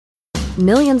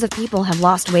Millions of people have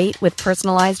lost weight with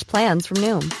personalized plans from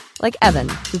Noom. Like Evan,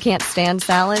 who can't stand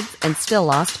salads and still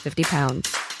lost 50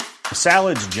 pounds.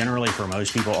 Salads generally for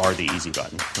most people are the easy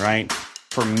button, right?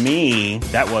 For me,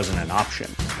 that wasn't an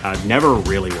option. I never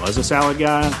really was a salad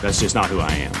guy. That's just not who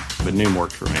I am. But Noom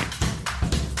worked for me.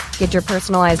 Get your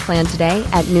personalized plan today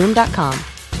at Noom.com.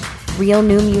 Real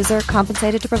Noom user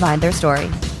compensated to provide their story.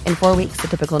 In 4 weeks, the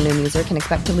typical Noom user can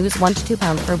expect to lose 1 to 2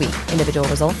 pounds per week. Individual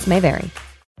results may vary.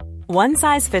 One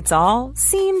size fits all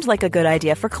seemed like a good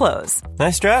idea for clothes.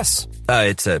 Nice dress.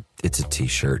 It's a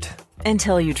t-shirt.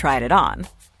 Until you tried it on.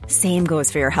 Same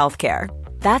goes for your healthcare.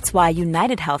 That's why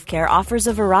United Healthcare offers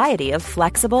a variety of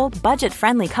flexible,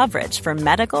 budget-friendly coverage for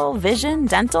medical, vision,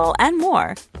 dental, and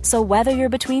more. So whether you're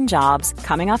between jobs,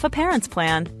 coming off a parent's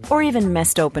plan, or even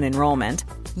missed open enrollment,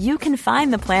 you can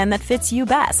find the plan that fits you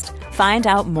best. Find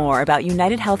out more about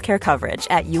United Healthcare coverage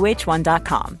at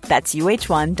uh1.com. That's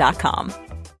uh1.com.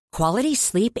 Quality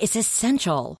sleep is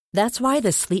essential. That's why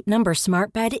the Sleep Number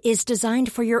Smart Bed is designed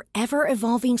for your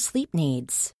ever-evolving sleep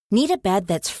needs. Need a bed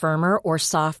that's firmer or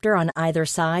softer on either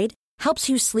side? Helps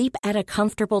you sleep at a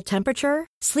comfortable temperature?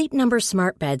 Sleep Number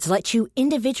Smart Beds let you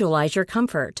individualize your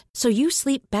comfort, so you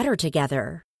sleep better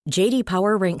together. J.D.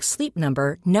 Power ranks Sleep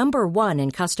Number number 1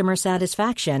 in customer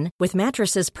satisfaction with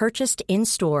mattresses purchased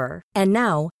in-store. And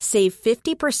now, save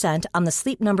 50% on the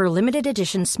Sleep Number Limited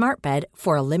Edition Smart Bed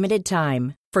for a limited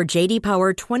time. For J.D.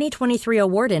 Power 2023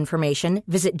 award information,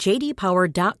 visit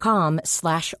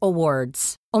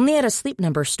jdpower.com/awards. Only at a Sleep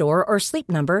Number store or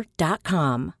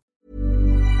sleepnumber.com.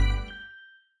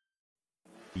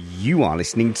 You are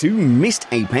listening to Missed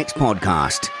Apex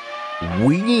Podcast.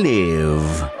 We live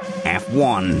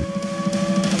F1.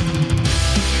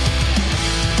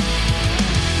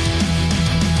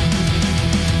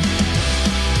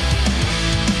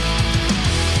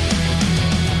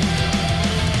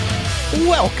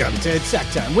 Welcome to Tech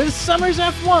Time with Summers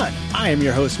F1. I am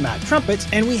your host, Matt Trumpets,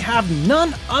 and we have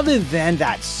none other than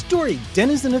that storied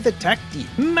denizen of the tech deep,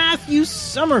 Matthew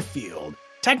Summerfield,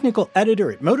 technical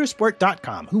editor at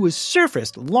motorsport.com, who was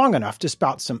surfaced long enough to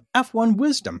spout some F1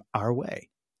 wisdom our way.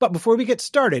 But before we get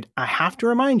started, I have to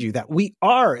remind you that we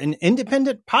are an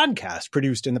independent podcast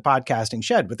produced in the podcasting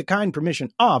shed with the kind permission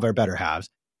of our better halves,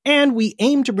 and we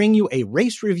aim to bring you a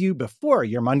race review before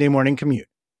your Monday morning commute.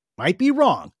 Might be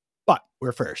wrong, but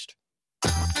we're first.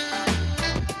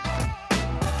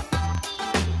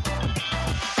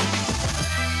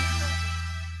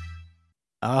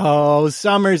 Oh,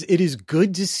 Summers, it is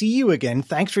good to see you again.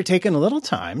 Thanks for taking a little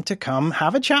time to come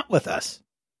have a chat with us.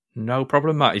 No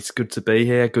problem, Matt. It's good to be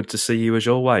here. Good to see you as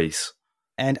always.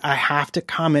 And I have to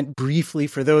comment briefly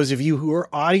for those of you who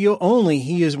are audio only,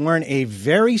 he is wearing a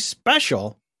very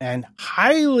special and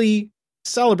highly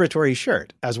celebratory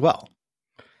shirt as well.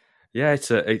 Yeah,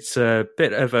 it's a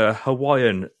bit of a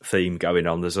Hawaiian theme going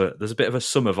on. There's a bit of a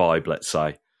summer vibe, let's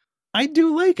say. I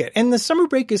do like it. And the summer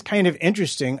break is kind of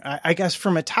interesting, I guess,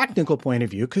 from a technical point of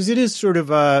view, because it is sort of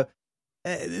the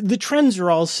trends are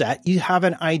all set. You have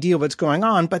an idea what's going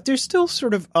on, but there's still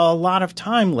sort of a lot of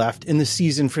time left in the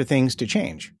season for things to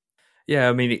change. Yeah,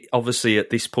 I mean, obviously at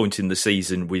this point in the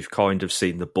season, we've kind of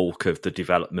seen the bulk of the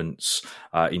developments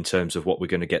in terms of what we're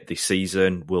going to get this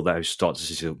season. We'll now start to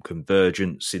see some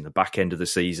convergence in the back end of the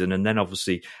season, and then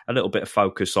obviously a little bit of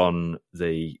focus on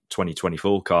the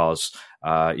 2024 cars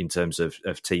in terms of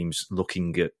teams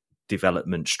looking at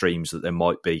development streams that they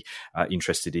might be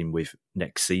interested in with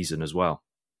next season as well.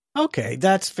 Okay,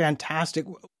 that's fantastic.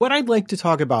 What I'd like to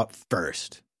talk about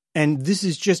first, and this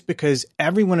is just because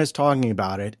everyone is talking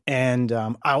about it, and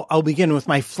I'll begin with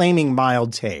my flaming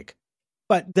mild take.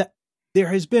 But there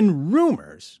has been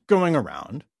rumors going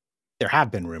around, there have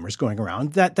been rumors going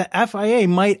around, that the FIA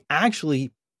might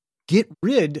actually get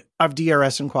rid of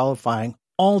DRS in qualifying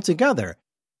altogether.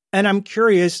 And I'm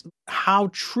curious, how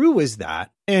true is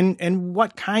that? And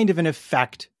what kind of an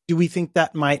effect do we think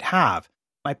that might have?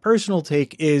 My personal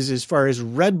take is, as far as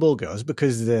Red Bull goes,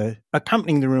 because the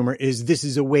accompanying the rumor is this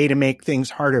is a way to make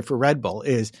things harder for Red Bull,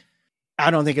 is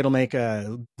I don't think it'll make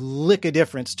a lick of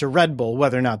difference to Red Bull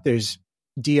whether or not there's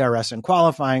DRS in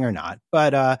qualifying or not.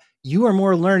 But you are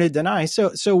more learned than I.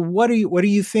 So what are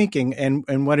you thinking,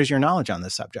 and what is your knowledge on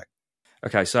this subject?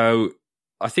 Okay, so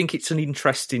I think it's an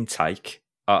interesting take.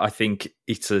 I think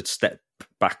it's a step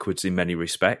backwards in many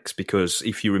respects, because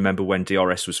if you remember when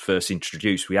DRS was first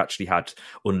introduced, we actually had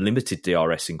unlimited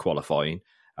DRS in qualifying.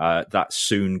 That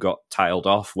soon got tailed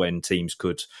off when teams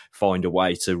could find a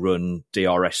way to run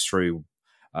DRS through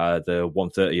the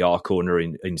 130R corner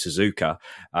in Suzuka,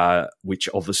 which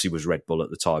obviously was Red Bull at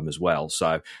the time as well.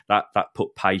 So that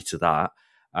put pay to that.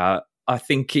 I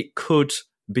think it could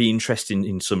be interesting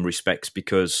in some respects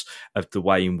because of the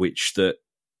way in which the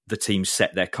teams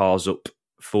set their cars up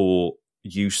for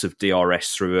use of DRS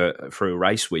through a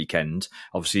race weekend.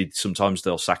 Obviously, sometimes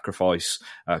they'll sacrifice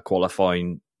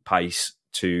qualifying pace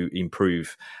to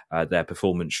improve their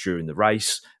performance during the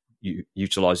race,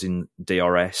 utilising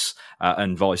DRS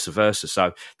and vice versa.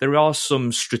 So there are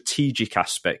some strategic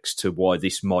aspects to why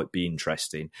this might be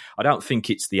interesting. I don't think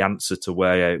it's the answer to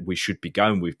where we should be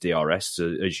going with DRS.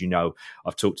 As you know,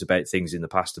 I've talked about things in the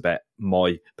past about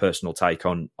my personal take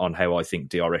on how I think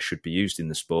DRS should be used in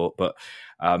the sport. But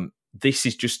this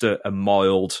is just a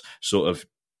mild sort of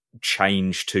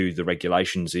change to the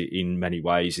regulations in many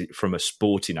ways from a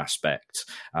sporting aspect,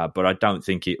 but I don't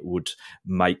think it would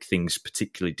make things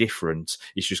particularly different.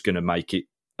 It's just going to make it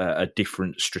a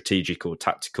different strategic or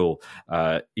tactical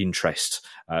interest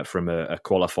from a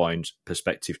qualifying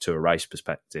perspective to a race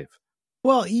perspective.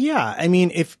 Well, yeah. I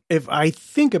mean, if I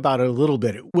think about it a little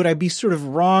bit, would I be sort of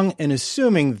wrong in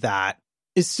assuming that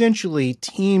essentially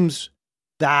teams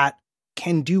that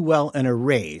can do well in a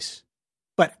race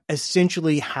but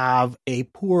essentially have a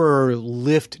poorer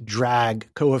lift drag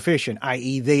coefficient,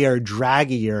 i.e. they are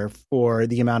draggier for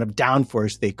the amount of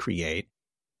downforce they create,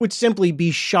 would simply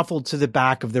be shuffled to the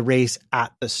back of the race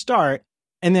at the start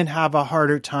and then have a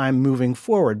harder time moving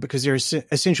forward because they're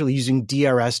essentially using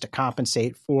DRS to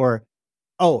compensate for,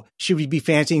 should we be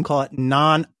fancy and call it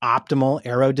non-optimal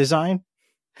aero design?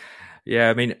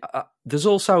 Yeah, I mean, there's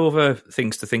also other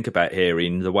things to think about here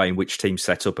in the way in which teams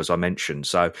set up, as I mentioned.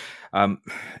 So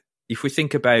if we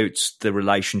think about the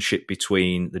relationship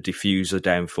between the diffuser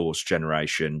downforce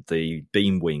generation, the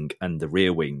beam wing and the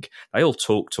rear wing, they all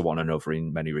talk to one another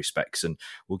in many respects. And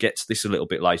we'll get to this a little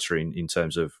bit later in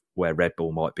terms of where Red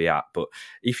Bull might be at. But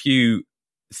if you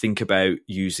think about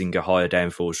using a higher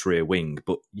downforce rear wing,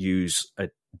 but use a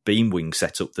beam wing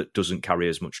setup that doesn't carry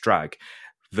as much drag,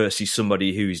 versus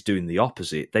somebody who's doing the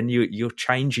opposite, then you're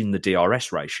changing the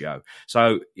DRS ratio.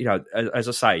 So, as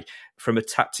I say, from a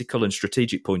tactical and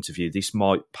strategic point of view, this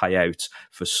might pay out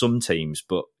for some teams,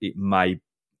 but it may,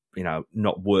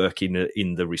 not work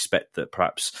in the respect that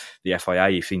perhaps the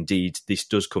FIA, if indeed this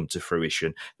does come to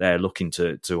fruition, they're looking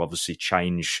to obviously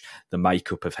change the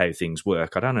makeup of how things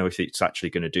work. I don't know if it's actually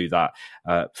going to do that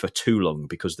for too long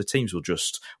because the teams will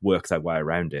just work their way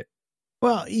around it.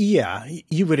 Well, yeah,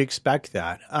 you would expect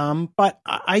that. But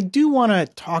I do want to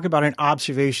talk about an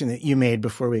observation that you made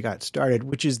before we got started,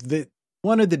 which is that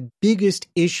one of the biggest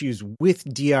issues with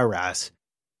DRS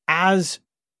as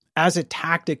a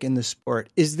tactic in the sport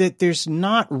is that there's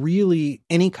not really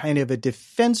any kind of a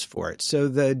defense for it. So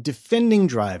the defending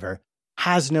driver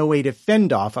has no way to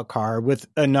fend off a car with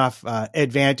enough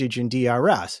advantage in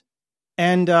DRS.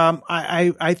 And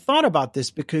I thought about this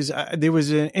because there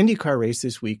was an IndyCar race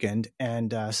this weekend,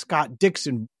 and Scott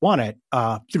Dixon won it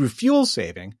through fuel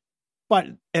saving. But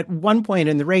at one point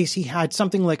in the race, he had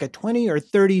something like a 20 or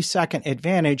 30 second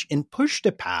advantage in push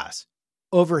to pass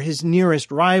over his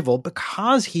nearest rival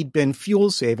because he'd been fuel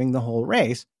saving the whole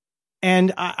race.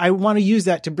 And I want to use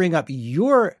that to bring up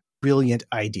your brilliant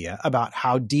idea about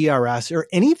how DRS or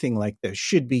anything like this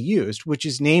should be used, which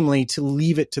is namely to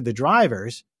leave it to the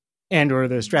drivers and or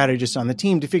the strategists on the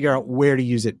team to figure out where to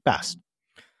use it best.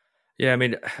 Yeah, I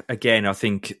mean, again, I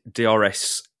think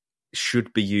DRS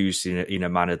should be used in a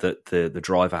manner that the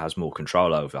driver has more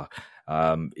control over,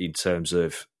 in terms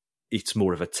of it's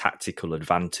more of a tactical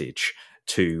advantage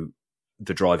to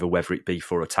the driver, whether it be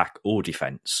for attack or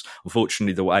defence.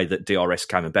 Unfortunately, the way that DRS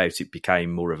came about, it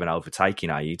became more of an overtaking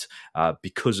aid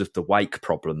because of the wake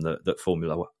problem that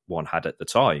Formula One had at the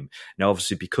time. Now,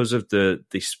 obviously, because of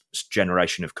this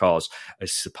generation of cars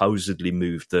has supposedly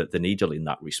moved the needle in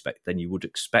that respect, then you would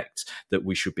expect that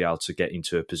we should be able to get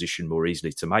into a position more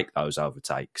easily to make those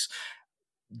overtakes.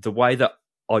 The way that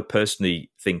I personally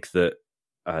think that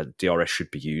DRS should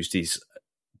be used is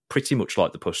pretty much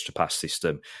like the push-to-pass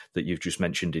system that you've just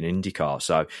mentioned in IndyCar.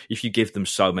 So if you give them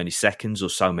so many seconds or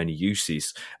so many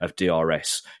uses of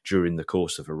DRS during the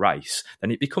course of a race,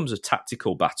 then it becomes a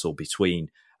tactical battle between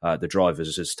the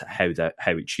drivers as to how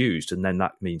it's used, and then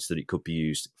that means that it could be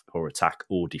used for attack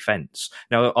or defence.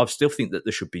 Now, I still think that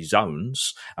there should be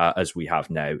zones, as we have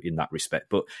now in that respect,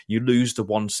 but you lose the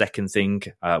 1 second thing,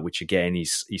 which again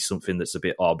is something that's a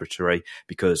bit arbitrary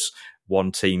because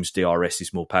one team's DRS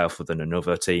is more powerful than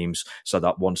another team's, so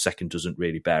that 1 second doesn't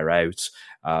really bear out.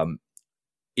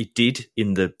 It did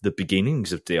in the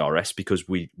beginnings of DRS because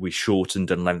we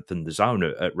shortened and lengthened the zone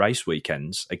at race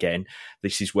weekends. Again,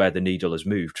 this is where the needle has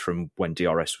moved from when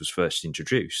DRS was first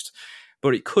introduced.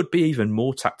 But it could be even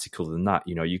more tactical than that.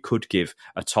 You know, you could give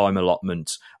a time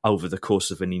allotment over the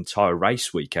course of an entire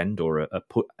race weekend, or a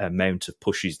amount of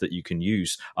pushes that you can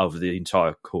use over the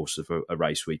entire course of a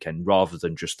race weekend, rather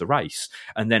than just the race.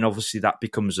 And then obviously that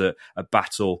becomes a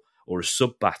battle or a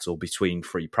sub-battle between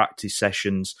free practice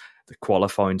sessions, the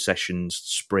qualifying sessions,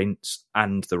 sprints,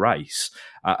 and the race.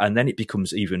 And then it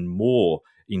becomes even more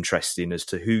interesting as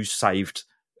to who's saved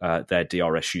their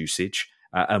DRS usage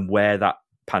and where that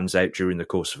pans out during the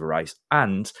course of a race.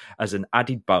 And as an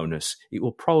added bonus, it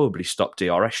will probably stop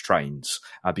DRS trains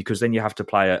because then you have to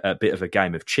play a bit of a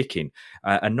game of chicken,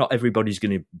 and not everybody's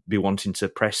going to be wanting to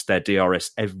press their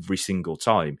DRS every single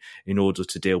time in order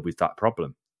to deal with that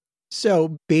problem.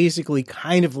 So basically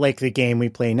kind of like the game we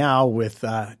play now with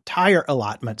tire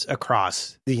allotments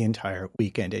across the entire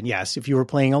weekend. And yes, if you were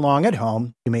playing along at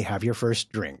home, you may have your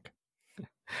first drink.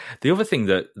 The other thing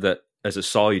that as a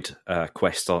side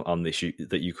quest on this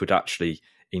that you could actually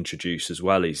introduce as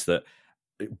well is that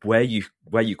where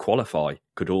you qualify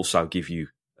could also give you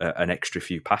an extra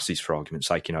few passes, for argument's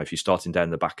sake. You know, if you're starting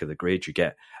down the back of the grid, you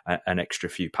get an extra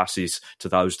few passes to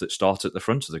those that start at the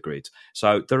front of the grid.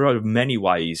 So there are many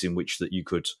ways in which that you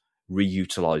could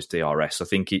reutilize DRS. I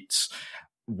think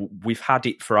we've had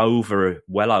it for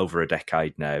well over a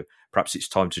decade now. Perhaps it's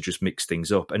time to just mix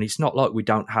things up. And it's not like we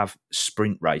don't have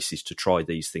sprint races to try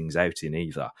these things out in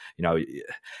either. You know,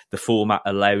 the format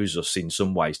allows us in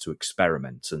some ways to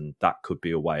experiment, and that could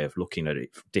be a way of looking at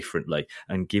it differently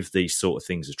and give these sort of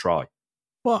things a try.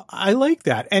 Well, I like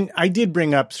that. And I did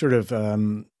bring up sort of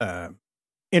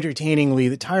entertainingly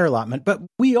the tire allotment, but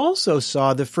we also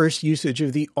saw the first usage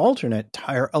of the alternate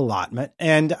tire allotment.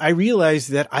 And I realized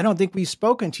that I don't think we've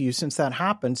spoken to you since that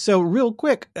happened. So real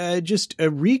quick, just a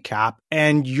recap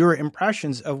and your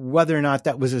impressions of whether or not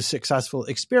that was a successful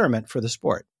experiment for the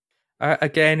sport.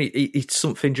 Again, it's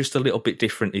something just a little bit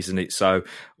different, isn't it? So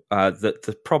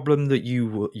the problem that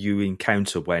you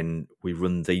encounter when we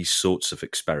run these sorts of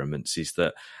experiments is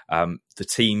that the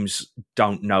teams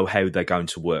don't know how they're going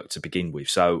to work to begin with.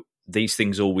 So these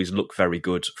things always look very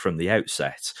good from the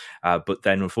outset, but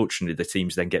then unfortunately the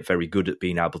teams then get very good at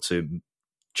being able to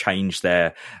change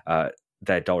their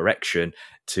direction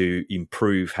to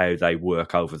improve how they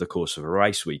work over the course of a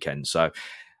race weekend. So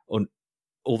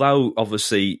although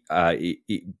obviously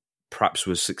it perhaps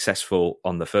was successful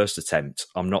on the first attempt,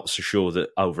 I'm not so sure that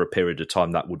over a period of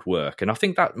time that would work. And I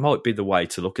think that might be the way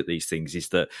to look at these things, is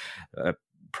that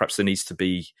perhaps there needs to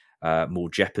be more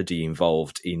jeopardy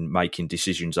involved in making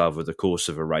decisions over the course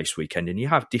of a race weekend. And you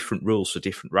have different rules for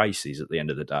different races at the end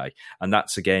of the day. And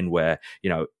that's again where, you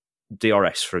know,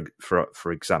 DRS,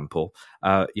 for example,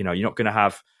 you know, you're not going to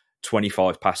have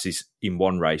 25 passes in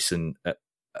one race and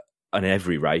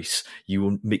every race. You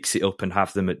will mix it up and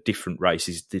have them at different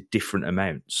races, the different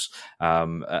amounts.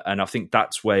 And I think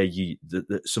that's where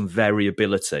some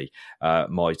variability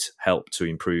might help to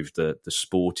improve the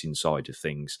sporting side of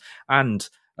things. And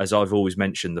as I've always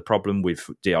mentioned, the problem with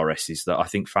DRS is that I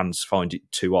think fans find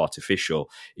it too artificial,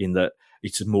 in that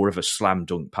it's more of a slam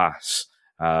dunk pass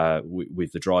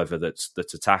with the driver that's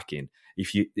attacking.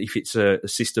 If it's a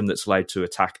system that's allowed to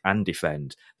attack and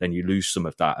defend, then you lose some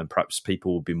of that, and perhaps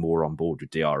people will be more on board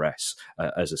with DRS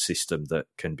as a system that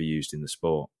can be used in the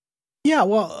sport. Yeah,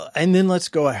 well, and then let's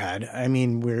go ahead. I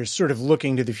mean, we're sort of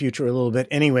looking to the future a little bit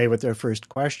anyway with our first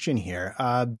question here.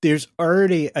 There's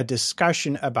already a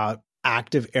discussion about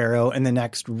active aero in the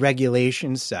next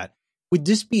regulation set. Would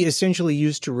this be essentially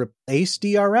used to replace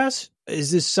DRS?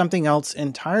 Is this something else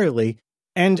entirely?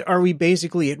 And are we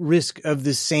basically at risk of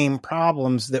the same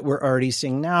problems that we're already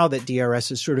seeing now, that DRS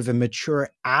is sort of a mature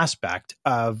aspect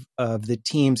of the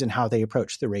teams and how they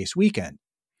approach the race weekend?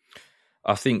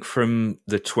 I think from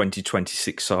the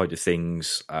 2026 side of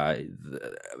things,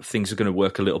 things are going to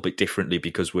work a little bit differently,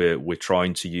 because we're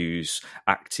trying to use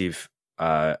active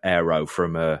aero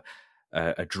from a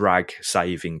drag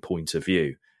saving point of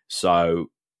view. So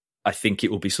I think it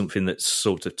will be something that's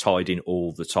sort of tied in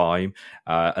all the time.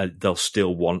 They'll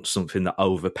still want something that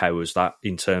overpowers that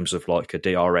in terms of like a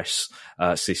DRS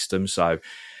system. So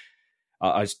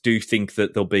I do think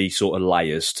that there'll be sort of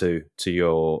layers to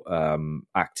your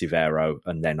active aero,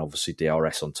 and then obviously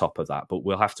DRS on top of that. But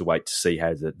we'll have to wait to see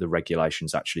how the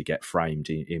regulations actually get framed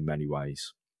in many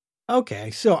ways.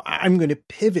 Okay, so I'm going to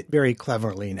pivot very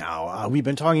cleverly now. We've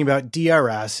been talking about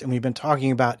DRS and we've been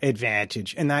talking about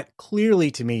advantage, and that clearly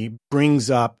to me brings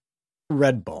up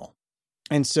Red Bull.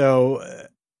 And so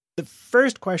the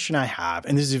first question I have,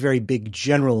 and this is a very big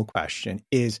general question,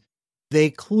 is they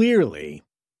clearly,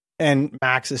 and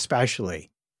Max especially,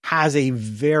 has a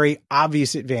very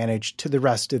obvious advantage to the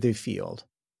rest of the field.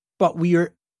 But we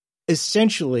are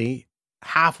essentially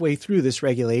halfway through this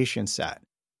regulation set.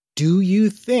 Do you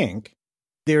think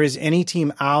there is any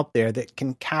team out there that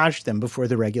can catch them before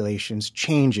the regulations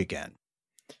change again?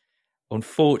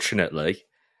 Unfortunately,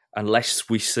 unless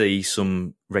we see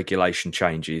some regulation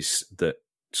changes that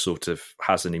sort of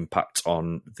has an impact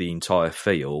on the entire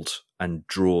field and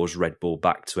draws Red Bull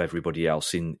back to everybody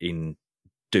else in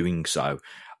doing so,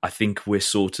 I think we're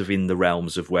sort of in the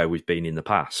realms of where we've been in the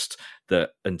past, that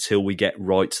until we get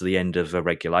right to the end of a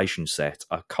regulation set,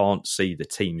 I can't see the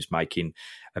teams making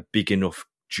a big enough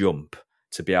jump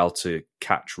to be able to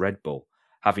catch Red Bull.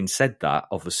 Having said that,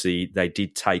 obviously they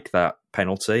did take that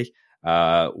penalty,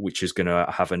 which is going to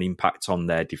have an impact on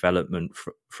their development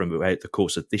from the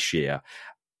course of this year.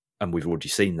 And we've already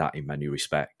seen that in many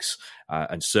respects.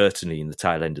 And certainly in the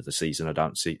tail end of the season, I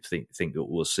don't think that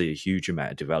we'll see a huge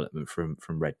amount of development from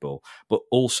Red Bull. But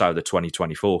also the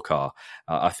 2024 car,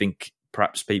 I think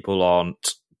perhaps people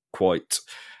aren't quite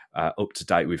up to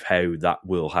date with how that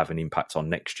will have an impact on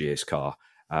next year's car.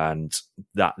 And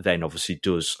that then obviously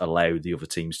does allow the other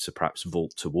teams to perhaps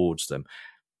vault towards them.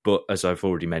 But as I've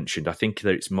already mentioned, I think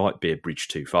that it might be a bridge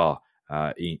too far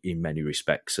in many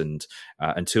respects. And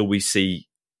until we see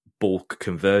bulk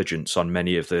convergence on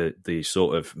many of the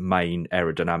sort of main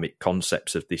aerodynamic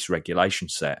concepts of this regulation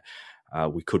set,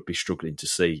 we could be struggling to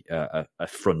see a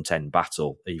front-end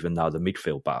battle, even though the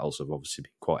midfield battles have obviously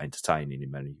been quite entertaining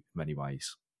in many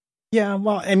ways. Yeah,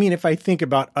 well, I mean, if I think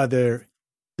about other...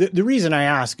 The reason I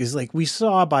ask is, like, we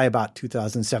saw by about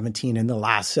 2017 in the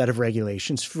last set of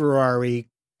regulations, Ferrari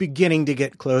beginning to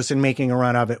get close and making a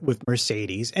run of it with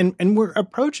Mercedes, and we're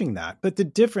approaching that. But the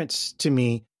difference to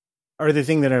me, or the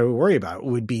thing that I would worry about,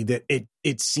 would be that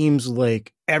it seems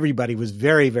like everybody was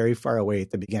very, very far away at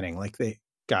the beginning. Like they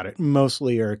got it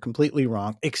mostly or completely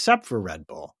wrong, except for Red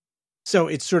Bull. So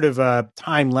it's sort of a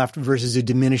time left versus a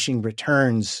diminishing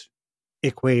returns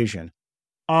equation.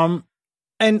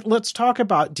 And let's talk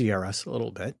about DRS a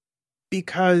little bit,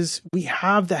 because we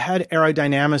have the head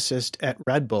aerodynamicist at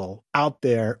Red Bull out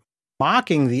there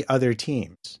mocking the other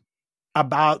teams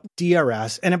about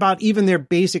DRS and about even their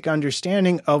basic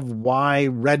understanding of why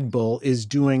Red Bull is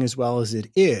doing as well as it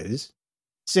is,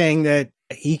 saying that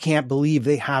he can't believe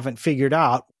they haven't figured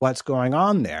out what's going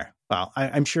on there. Well,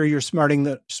 I'm sure you're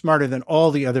smarter than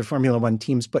all the other Formula One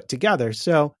teams put together.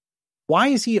 So what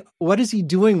is he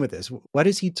doing with this? What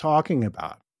is he talking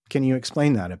about? Can you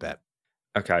explain that a bit?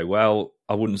 Okay, well,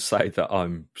 I wouldn't say that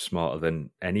I'm smarter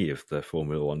than any of the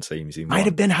Formula One teams. Might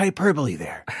have been hyperbole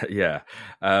there. Yeah.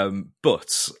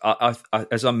 But I,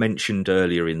 as I mentioned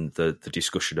earlier in the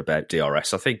discussion about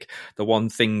DRS, I think the one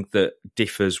thing that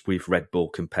differs with Red Bull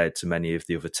compared to many of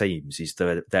the other teams is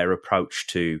their approach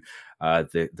to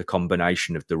the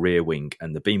combination of the rear wing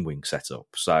and the beam wing setup.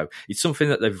 So it's something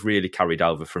that they've really carried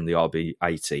over from the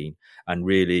RB18 and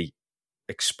really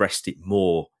expressed it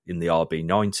more in the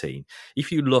RB19.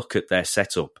 If you look at their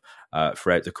setup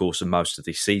throughout the course of most of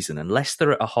this season, unless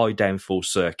they're at a high downforce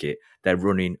circuit, they're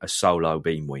running a solo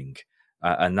beam wing.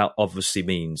 And that obviously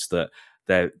means that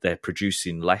they're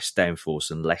producing less downforce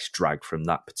and less drag from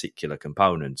that particular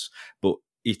component. But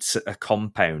it's a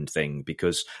compound thing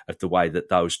because of the way that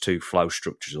those two flow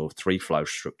structures, or three flow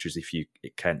structures, if you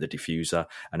count the diffuser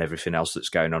and everything else that's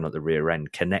going on at the rear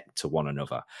end, connect to one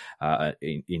another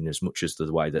in as much as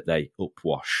the way that they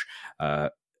upwash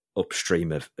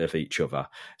upstream of each other.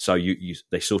 So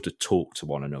they sort of talk to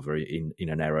one another in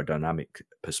an aerodynamic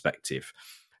perspective.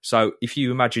 So if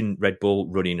you imagine Red Bull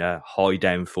running a high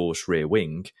downforce rear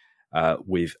wing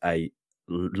with a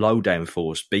low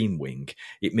downforce beam wing,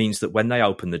 it means that when they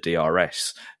open the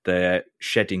DRS, they're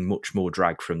shedding much more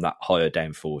drag from that higher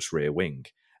downforce rear wing.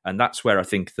 And that's where I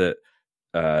think that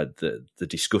the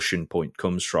discussion point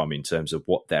comes from in terms of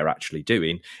what they're actually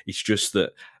doing. It's just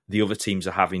that the other teams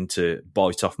are having to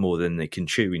bite off more than they can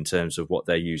chew in terms of what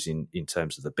they're using in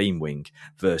terms of the beam wing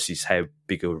versus how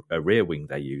big a rear wing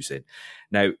they're using.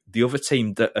 Now, the other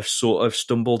team that have sort of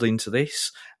stumbled into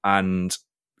this, and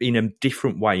in a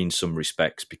different way in some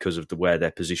respects because of where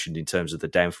they're positioned in terms of the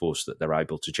downforce that they're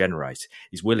able to generate,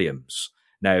 is Williams.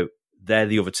 Now, they're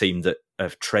the other team that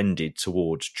have trended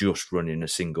towards just running a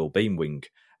single beam wing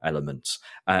element.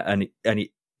 And it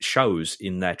shows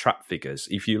in their track figures.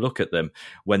 If you look at them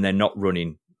when they're not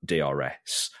running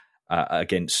DRS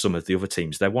against some of the other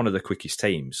teams, they're one of the quickest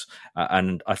teams.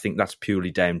 And I think that's purely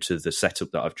down to the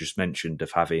setup that I've just mentioned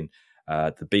of having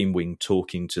the beam wing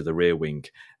talking to the rear wing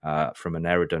from an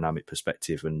aerodynamic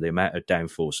perspective, and the amount of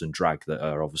downforce and drag that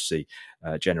are obviously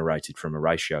generated from a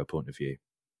ratio point of view.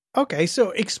 Okay,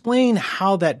 so explain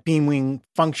how that beam wing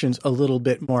functions a little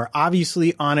bit more.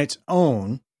 Obviously, on its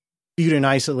own, viewed in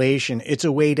isolation, it's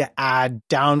a way to add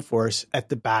downforce at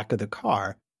the back of the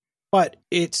car. But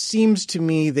it seems to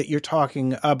me that you're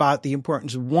talking about the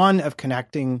importance, one, of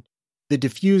connecting the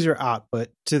diffuser output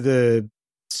to the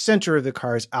center of the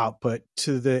car's output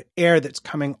to the air that's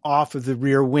coming off of the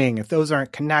rear wing. If those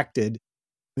aren't connected,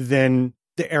 then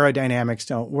the aerodynamics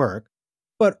don't work.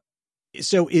 But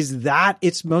so is that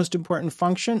its most important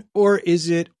function, or is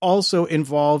it also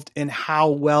involved in how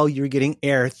well you're getting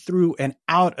air through and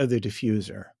out of the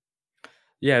diffuser?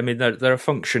 Yeah, I mean, they're a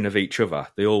function of each other.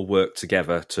 They all work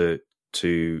together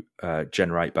to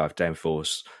generate both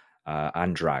downforce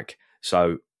and drag.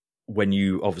 So when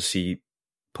you obviously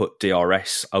put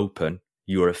DRS open,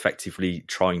 you're effectively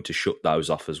trying to shut those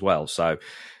off as well. So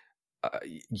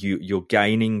you're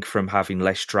gaining from having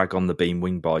less drag on the beam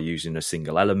wing by using a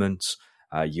single element.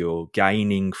 You're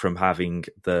gaining from having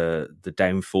the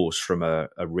downforce from a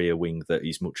rear wing that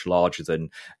is much larger than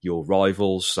your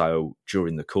rivals. So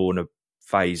during the corner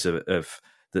phase of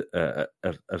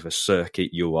a circuit,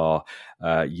 you are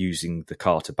using the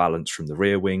car to balance from the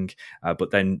rear wing,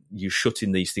 but then you're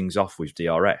shutting these things off with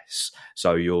DRS.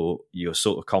 So you're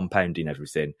sort of compounding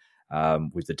everything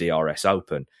with the DRS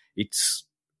open.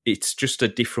 It's just a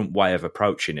different way of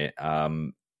approaching it.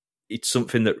 It's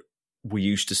something that we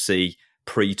used to see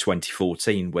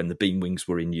pre-2014 when the beam wings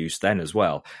were in use then as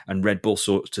well, and Red Bull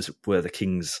sort of were the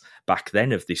kings back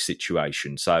then of this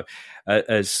situation. So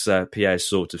as Pierre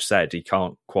sort of said, he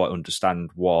can't quite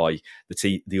understand why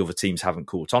the other teams haven't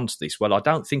caught on to this. Well, I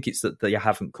don't think it's that they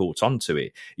haven't caught on to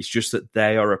it, it's just that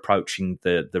they are approaching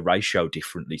the ratio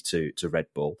differently to Red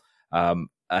Bull,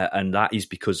 and that is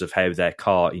because of how their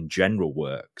car in general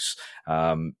works,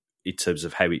 in terms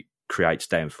of how it creates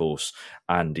downforce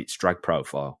and its drag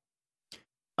profile.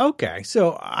 Okay,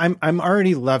 so I'm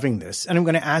already loving this, and I'm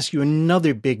going to ask you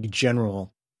another big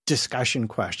general discussion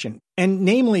question, and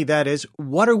namely that is,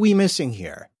 what are we missing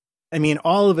here? I mean,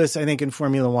 all of us, I think, in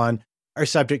Formula One are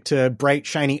subject to bright,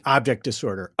 shiny object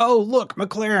disorder. Oh, look,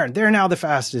 McLaren, they're now the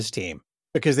fastest team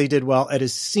because they did well at a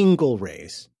single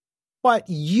race. But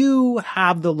you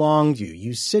have the long view.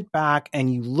 You sit back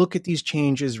and you look at these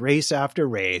changes race after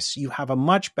race. You have a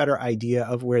much better idea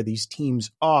of where these teams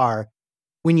are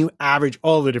when you average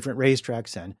all the different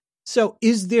racetracks in. So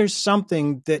is there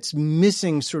something that's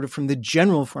missing sort of from the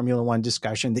general Formula One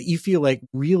discussion that you feel like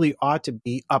really ought to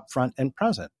be upfront and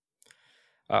present?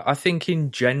 I think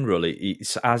in general,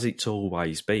 it's as it's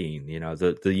always been. You know,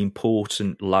 the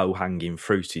important low-hanging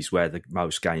fruit is where the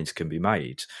most gains can be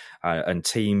made. And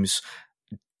teams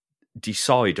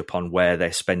decide upon where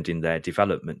they're spending their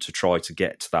development to try to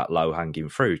get to that low-hanging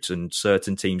fruit. And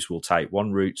certain teams will take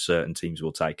one route, certain teams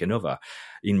will take another.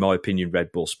 In my opinion,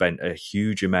 Red Bull spent a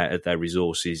huge amount of their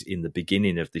resources in the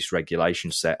beginning of this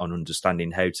regulation set on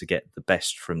understanding how to get the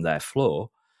best from their floor,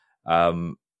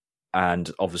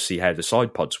 and obviously how the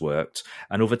side pods worked.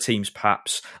 And other teams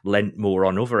perhaps lent more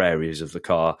on other areas of the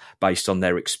car based on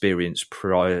their experience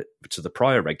prior to the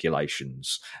prior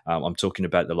regulations. I'm talking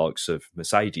about the likes of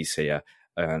Mercedes here,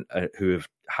 who have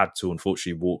had to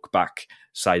unfortunately walk back,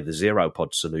 say, the zero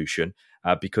pod solution,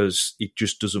 because it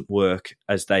just doesn't work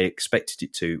as they expected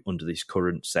it to under this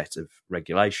current set of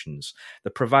regulations. The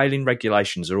prevailing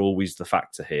regulations are always the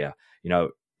factor here. You know,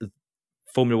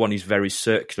 Formula One is very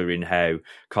circular in how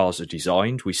cars are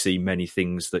designed. We see many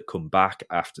things that come back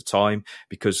after time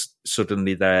because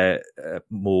suddenly they're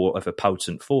more of a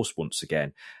potent force once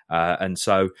again. And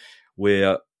so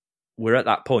we're at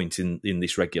that point in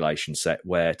this regulation set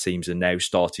where teams are now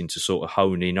starting to sort of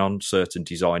hone in on certain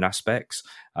design aspects.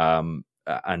 And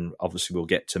obviously we'll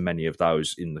get to many of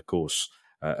those in the course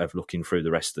of looking through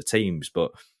the rest of the teams.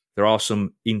 But there are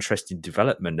some interesting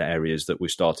development areas that we're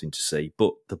starting to see,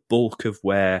 but the bulk of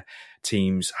where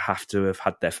teams have to have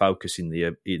had their focus in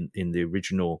the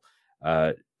original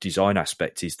design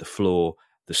aspect is the floor,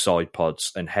 the side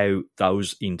pods, and how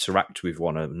those interact with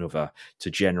one another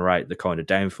to generate the kind of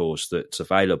downforce that's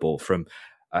available from.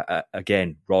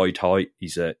 Again, ride height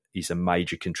is a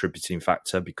major contributing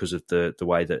factor because of the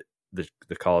way that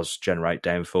the cars generate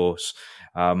downforce,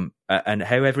 and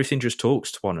how everything just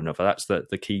talks to one another. That's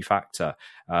the key factor.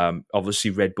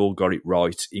 Obviously, Red Bull got it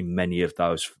right in many of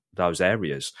those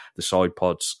areas, the side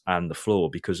pods and the floor,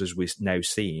 because as we're now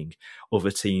seeing,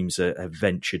 other teams have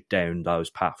ventured down those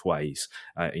pathways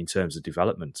in terms of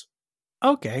development.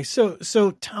 Okay, so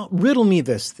riddle me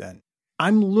this then.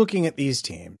 I'm looking at these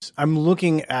teams. I'm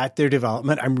looking at their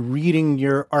development. I'm reading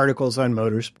your articles on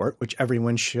Motorsport, which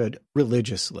everyone should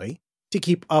religiously to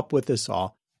keep up with this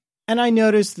all. And I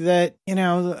noticed that, you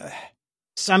know,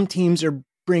 some teams are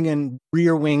bringing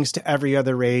rear wings to every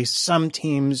other race. Some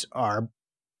teams are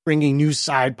bringing new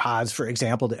side pods, for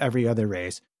example, to every other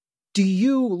race. Do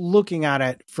you, looking at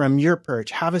it from your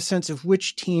perch, have a sense of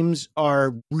which teams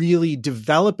are really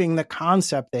developing the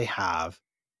concept they have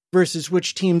versus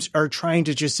which teams are trying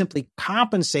to just simply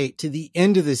compensate to the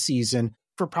end of the season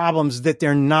for problems that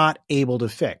they're not able to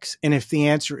fix? And if the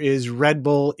answer is Red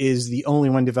Bull is the only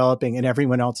one developing and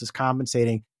everyone else is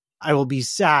compensating, I will be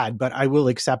sad, but I will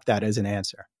accept that as an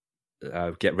answer.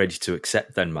 Get ready to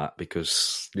accept then, Matt,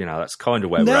 because, that's kind of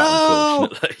where we're at,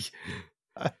 unfortunately.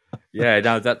 Yeah,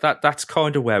 no, that's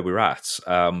kind of where we're at.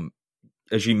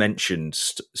 As you mentioned,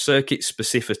 circuit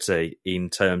specificity in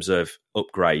terms of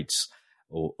upgrades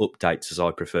or updates, as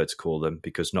I prefer to call them,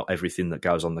 because not everything that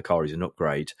goes on the car is an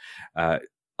upgrade.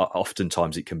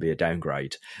 Oftentimes it can be a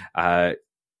downgrade.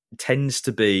 Tends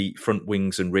to be front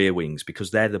wings and rear wings because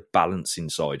they're the balancing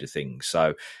side of things.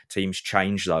 So teams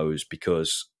change those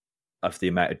because of the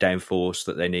amount of downforce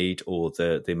that they need or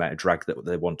the amount of drag that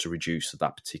they want to reduce at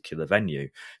that particular venue.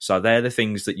 So they're the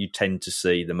things that you tend to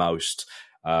see the most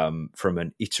from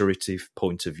an iterative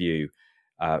point of view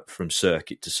from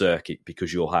circuit to circuit,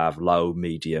 because you'll have low,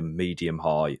 medium,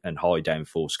 high, and high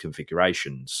downforce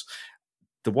configurations.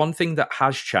 The one thing that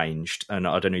has changed, and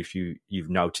I don't know if you've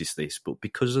noticed this, but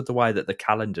because of the way that the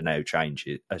calendar now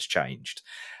has changed,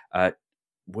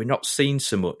 we're not seeing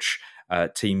so much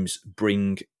teams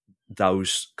bring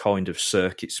those kind of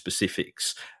circuit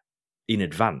specifics in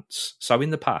advance. So in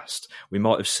the past, we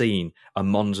might have seen a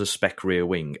Monza spec rear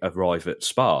wing arrive at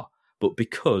Spa, but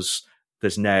because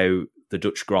there's now the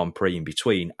Dutch Grand Prix in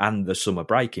between and the summer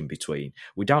break in between,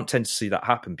 we don't tend to see that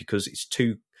happen because it's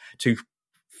too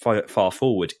far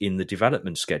forward in the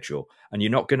development schedule, and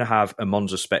you're not going to have a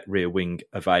Monza spec rear wing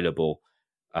available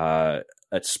at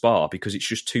Spa because it's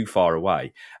just too far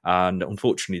away. And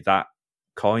unfortunately, that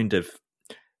kind of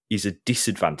is a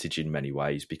disadvantage in many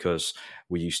ways, because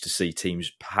we used to see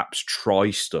teams perhaps try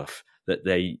stuff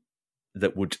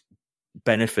that would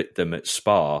benefit them at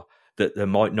Spa that they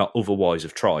might not otherwise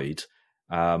have tried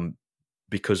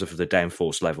because of the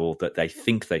downforce level that they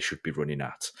think they should be running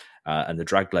at and the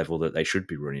drag level that they should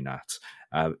be running at.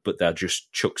 But they'll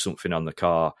just chuck something on the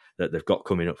car that they've got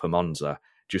coming up for Monza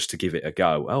just to give it a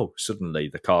go. Oh, suddenly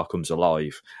the car comes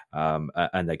alive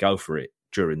and they go for it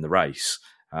during the race.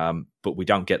 But we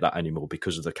don't get that anymore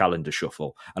because of the calendar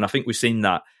shuffle. And I think we've seen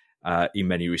that in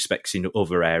many respects in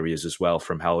other areas as well,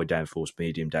 from high downforce,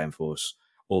 medium downforce,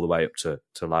 all the way up to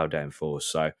low downforce.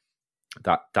 So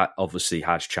that obviously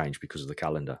has changed because of the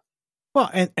calendar. Well,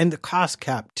 and the cost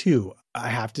cap too, I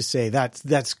have to say,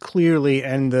 that's clearly,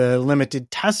 and the limited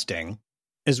testing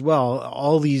as well.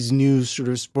 All these new sort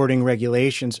of sporting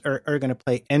regulations are going to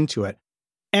play into it.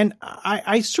 And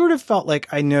I sort of felt like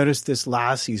I noticed this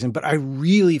last season, but I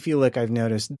really feel like I've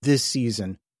noticed this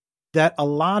season that a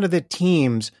lot of the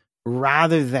teams,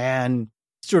 rather than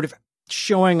sort of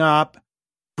showing up,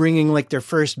 bringing like their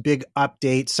first big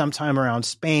update sometime around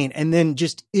Spain, and then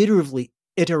just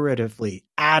iteratively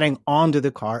adding onto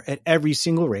the car at every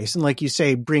single race. And like you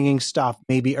say, bringing stuff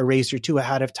maybe a race or two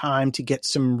ahead of time to get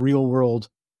some real world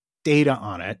data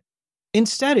on it.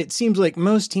 Instead, it seems like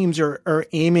most teams are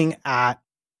aiming at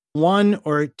 1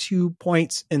 or 2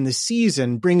 points in the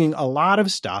season, bringing a lot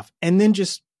of stuff, and then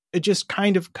just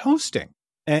kind of coasting.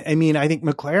 I mean, I think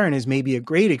McLaren is maybe a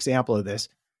great example of this,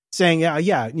 saying,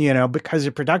 yeah, because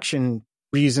of production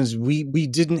reasons, we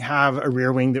didn't have a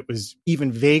rear wing that was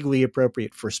even vaguely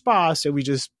appropriate for Spa, so we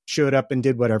just showed up and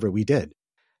did whatever we did.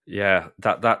 Yeah,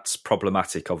 that's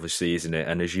problematic, obviously, isn't it?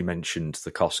 And as you mentioned,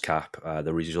 the cost cap,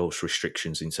 the resource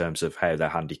restrictions in terms of how they're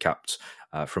handicapped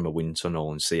from a wind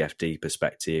tunnel and CFD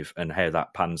perspective, and how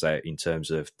that pans out in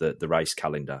terms of the race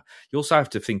calendar. You also have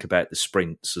to think about the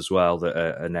sprints as well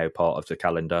that are now part of the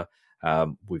calendar.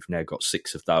 We've now got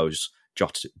 6 of those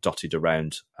dotted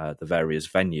around the various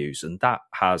venues, and that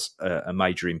has a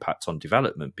major impact on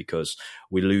development because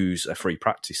we lose a free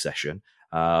practice session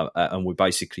and we're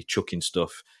basically chucking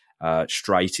stuff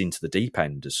straight into the deep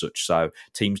end as such. So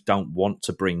teams don't want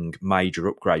to bring major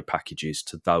upgrade packages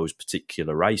to those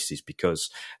particular races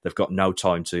because they've got no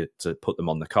time to put them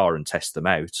on the car and test them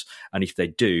out. And if they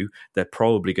do, they're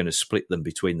probably going to split them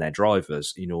between their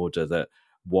drivers in order that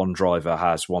one driver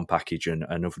has one package and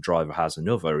another driver has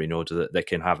another, in order that they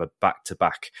can have a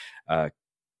back-to-back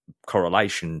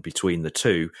correlation between the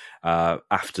two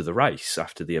after the race,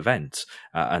 after the event,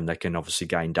 and they can obviously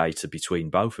gain data between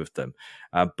both of them.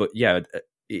 But yeah,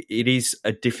 it is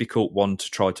a difficult one to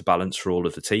try to balance for all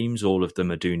of the teams. All of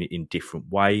them are doing it in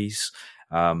different ways.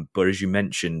 But as you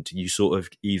mentioned, you sort of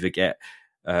either get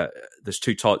there's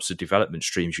 2 types of development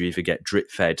streams. You either get drip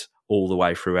fed all the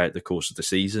way throughout the course of the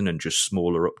season and just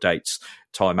smaller updates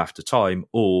time after time,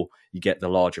 or you get the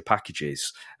larger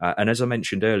packages. And as I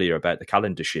mentioned earlier about the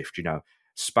calendar shift,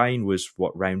 Spain was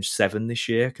round 7 this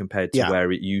year compared to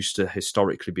where it used to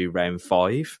historically be round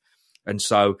 5. And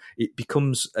so it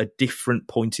becomes a different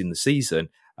point in the season,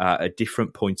 a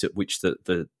different point at which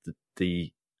the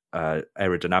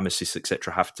aerodynamicists,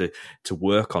 etc., have to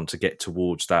work on to get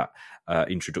towards that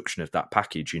introduction of that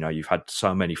package. You've had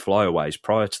so many flyaways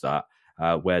prior to that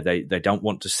where they don't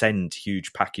want to send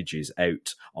huge packages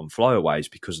out on flyaways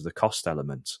because of the cost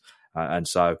element. And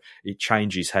so it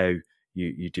changes how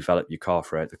you develop your car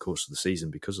throughout the course of the season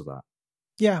because of that.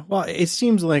 Yeah, well, it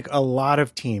seems like a lot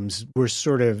of teams were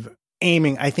sort of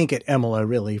aiming, I think, at Imola,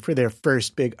 really, for their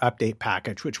first big update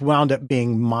package, which wound up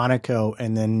being Monaco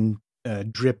and then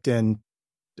dripped in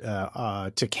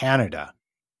to Canada.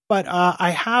 But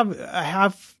I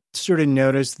have sort of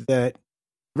noticed that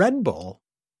Red Bull,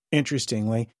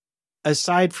 interestingly,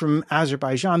 aside from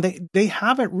Azerbaijan, they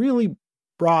haven't really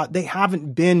they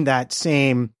haven't been that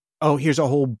same, oh, here's a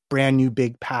whole brand new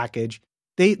big package.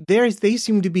 They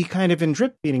seem to be kind of in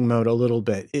drip feeding mode a little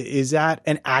bit. Is that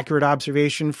an accurate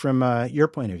observation from your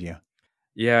point of view?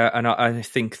 Yeah, and I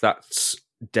think that's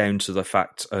down to the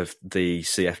fact of the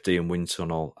CFD and wind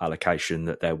tunnel allocation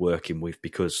that they're working with,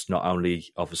 because not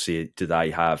only obviously do they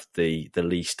have the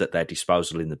least at their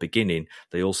disposal in the beginning,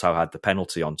 they also had the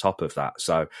penalty on top of that.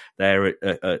 So they're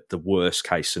at the worst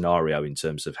case scenario in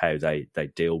terms of how they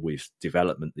deal with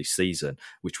development this season,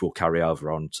 which will carry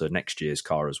over on to next year's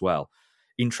car as well.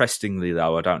 Interestingly,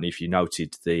 though, I don't know if you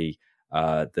noted the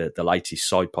latest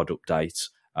side pod update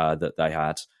that they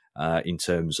had in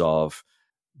terms of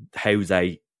how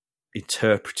they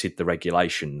interpreted the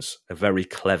regulations. A very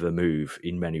clever move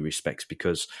in many respects,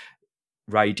 because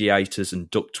radiators and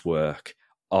ductwork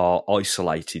are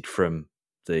isolated from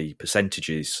the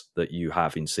percentages that you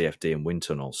have in CFD and wind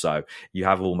tunnel. So you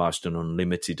have almost an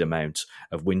unlimited amount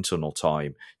of wind tunnel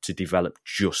time to develop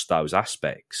just those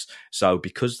aspects. So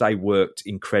because they worked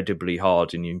incredibly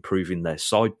hard in improving their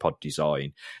side pod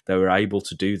design, they were able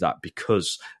to do that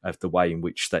because of the way in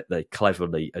which they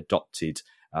cleverly adopted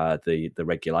the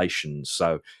regulations.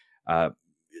 So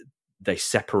they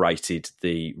separated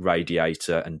the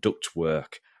radiator and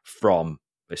ductwork from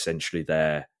essentially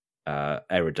their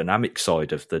aerodynamic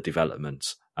side of the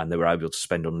development, and they were able to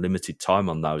spend unlimited time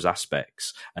on those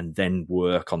aspects and then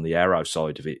work on the aero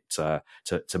side of it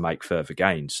to make further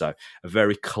gains. So a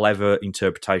very clever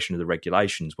interpretation of the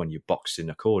regulations when you're boxed in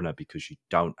a corner because you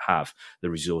don't have the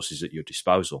resources at your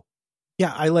disposal.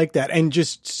 Yeah, I like that. And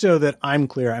just so that I'm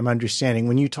clear, I'm understanding,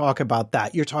 when you talk about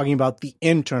that, you're talking about the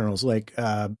internals, like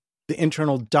the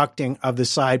internal ducting of the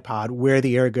side pod, where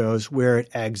the air goes, where it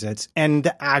exits, and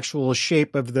the actual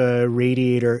shape of the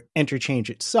radiator interchange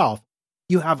itself.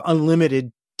 You have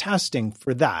unlimited testing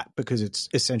for that because it's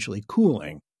essentially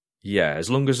cooling. Yeah, as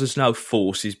long as there's no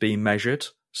forces being measured.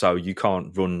 So you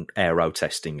can't run aero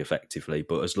testing effectively,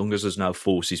 but as long as there's no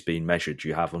forces being measured,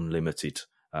 you have unlimited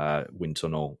wind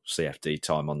tunnel CFD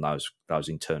time on those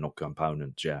internal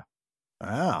components. Yeah.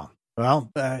 Wow.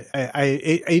 Well,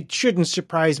 it shouldn't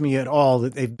surprise me at all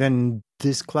that they've been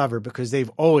this clever, because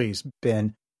they've always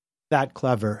been that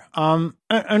clever. And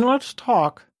let's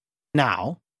talk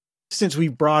now, since we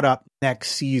brought up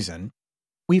next season.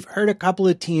 We've heard a couple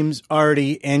of teams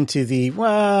already into the,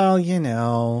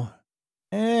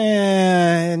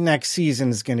 next season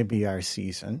is going to be our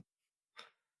season.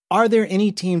 Are there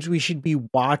any teams we should be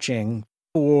watching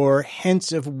for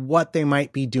hints of what they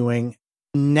might be doing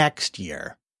next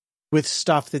year with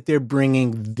stuff that they're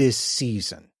bringing this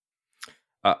season?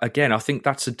 Again, I think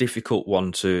that's a difficult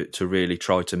one to really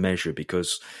try to measure,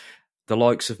 because the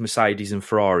likes of Mercedes and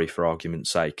Ferrari, for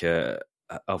argument's sake, have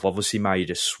obviously made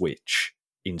a switch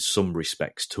in some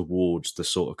respects towards the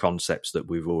sort of concepts that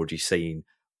we've already seen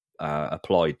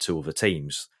applied to other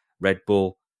teams. Red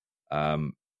Bull,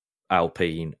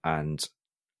 Alpine and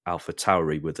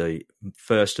AlphaTauri were the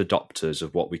first adopters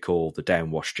of what we call the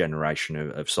downwash generation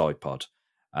of side pod.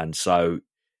 And so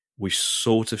we've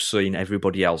sort of seen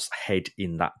everybody else head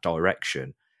in that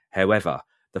direction. However,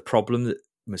 the problem that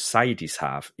Mercedes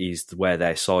have is where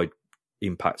their side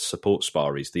impact support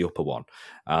spar is, the upper one,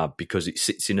 because it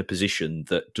sits in a position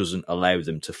that doesn't allow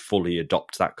them to fully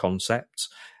adopt that concept.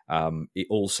 It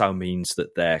also means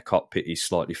that their cockpit is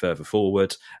slightly further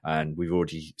forward, and we've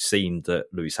already seen that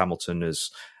Lewis Hamilton has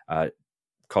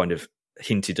kind of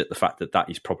hinted at the fact that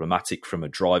is problematic from a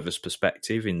driver's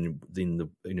perspective in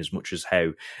as much as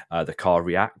how the car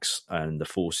reacts and the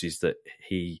forces that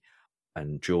he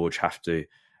and George have to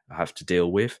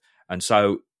deal with. And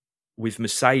so with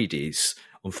Mercedes,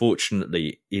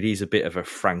 unfortunately, it is a bit of a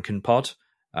Frankenpod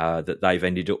that they've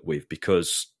ended up with,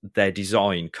 because their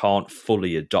design can't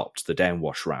fully adopt the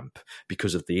downwash ramp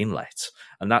because of the inlet.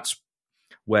 And that's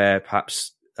where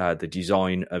perhaps the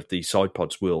design of the side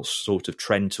pods will sort of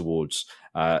trend towards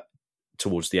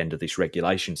the end of this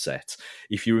regulation set.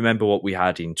 If you remember what we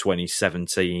had in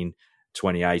 2017,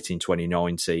 2018,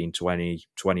 2019,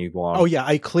 2021. Oh yeah,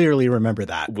 I clearly remember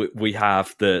that. We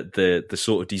have the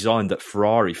sort of design that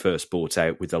Ferrari first brought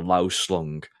out with a low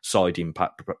slung side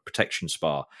impact protection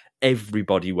spar.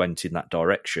 Everybody went in that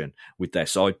direction with their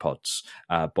side pods.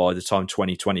 By the time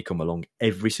 2020 come along,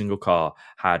 every single car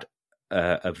had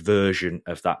a version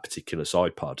of that particular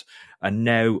side pod. And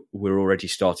now we're already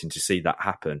starting to see that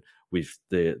happen with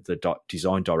the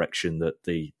design direction that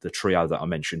the trio that I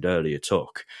mentioned earlier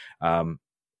took.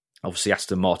 Obviously,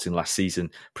 Aston Martin last season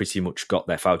pretty much got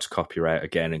their photocopier out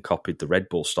again and copied the Red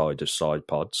Bull side of side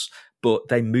pods, but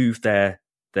they moved their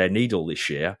needle this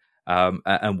year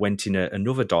and went in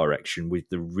another direction with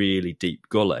the really deep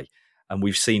gully. And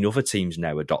we've seen other teams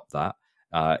now adopt that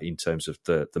in terms of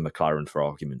the McLaren, for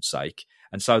argument's sake.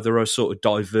 And so there are sort of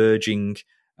diverging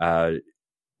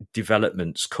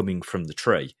developments coming from the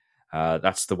tree.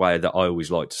 That's the way that I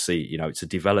always like to see it. You know, it's a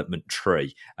development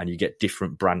tree, and you get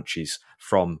different branches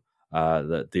from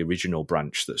the original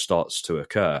branch that starts to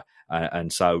occur.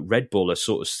 And so Red Bull are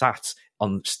sort of sat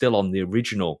still on the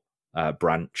original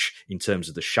branch in terms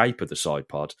of the shape of the side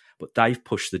pod, but they've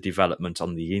pushed the development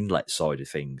on the inlet side of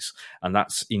things. And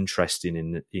that's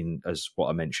interesting in as what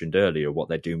I mentioned earlier, what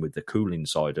they're doing with the cooling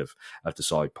side of the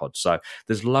side pod. So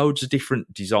there's loads of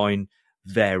different design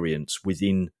variants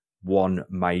within one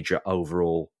major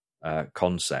overall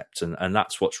concept, and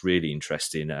that's what's really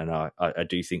interesting. And I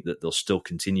do think that there'll still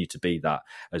continue to be that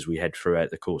as we head throughout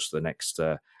the course of the next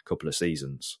couple of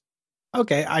seasons.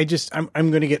 Okay, I'm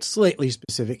going to get slightly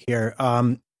specific here.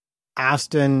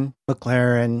 Aston,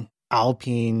 McLaren,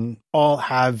 Alpine all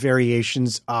have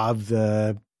variations of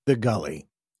the gully,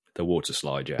 the water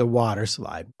slide, the water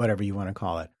slide, whatever you want to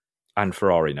call it, and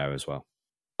Ferrari now as well.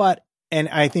 And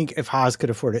I think if Haas could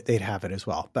afford it, they'd have it as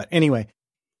well. But anyway,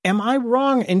 am I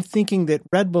wrong in thinking that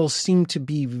Red Bull seem to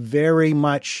be very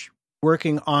much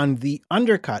working on the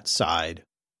undercut side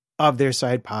of their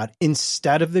side pod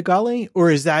instead of the gully?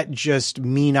 Or is that just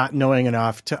me not knowing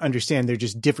enough to understand they're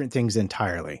just different things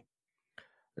entirely?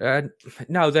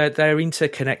 No, they're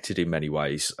interconnected in many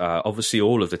ways. Obviously,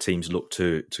 all of the teams look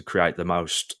to create the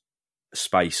most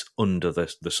space under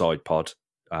the side pod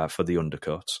for the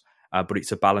undercut. But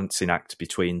it's a balancing act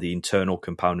between the internal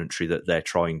componentry that they're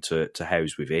trying to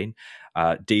house within,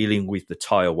 dealing with the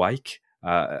tyre wake.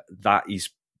 That is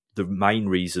the main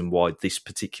reason why this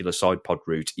particular side pod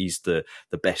route is the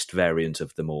best variant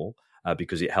of them all,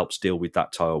 because it helps deal with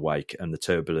that tyre wake and the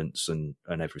turbulence and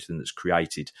everything that's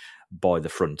created by the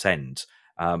front end.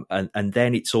 And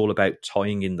then it's all about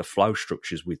tying in the flow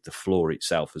structures with the floor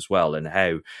itself as well, and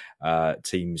how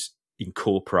teams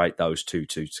incorporate those two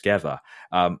together.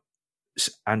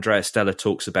 Andrea Stella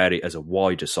talks about it as a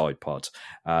wider side pod.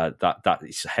 That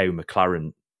is how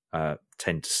McLaren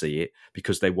tend to see it,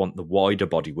 because they want the wider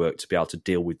bodywork to be able to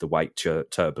deal with the wake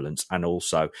turbulence and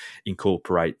also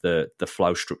incorporate the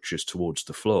flow structures towards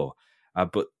the floor.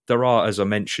 But there are, as I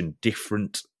mentioned,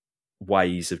 different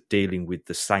ways of dealing with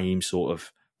the same sort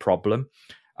of problem.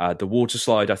 The water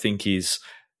slide, I think, is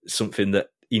something that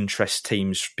interests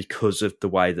teams because of the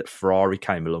way that Ferrari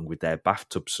came along with their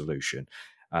bathtub solution.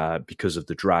 Because of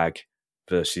the drag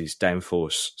versus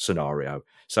downforce scenario.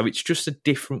 So it's just a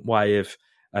different way of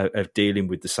dealing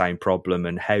with the same problem,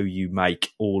 and how you make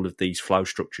all of these flow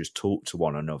structures talk to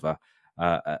one another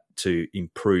to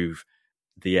improve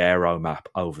the aero map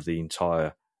over the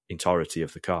entirety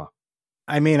of the car.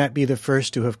 I may not be the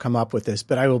first to have come up with this,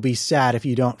 but I will be sad if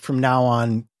you don't from now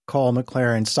on call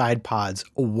McLaren side pods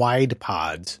wide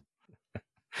pods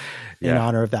in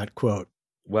honor of that quote.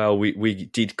 Well, we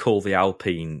did call the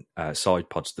Alpine side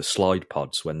pods the slide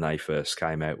pods when they first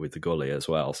came out with the gully as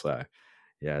well. So,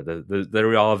 yeah,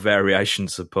 there are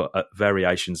variations upon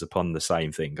the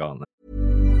same thing, aren't there?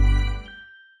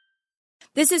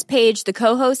 This is Paige, the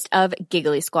co-host of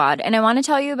Giggly Squad, and I want to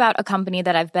tell you about a company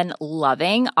that I've been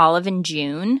loving, Olive &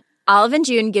 June. Olive &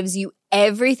 June gives you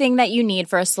everything that you need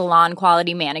for a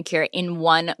salon-quality manicure in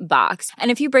one box. And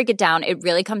if you break it down, it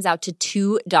really comes out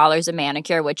to $2 a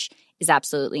manicure, which is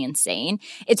absolutely insane.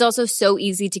 It's also so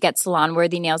easy to get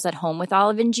salon-worthy nails at home with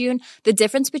Olive & June. The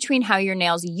difference between how your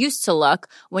nails used to look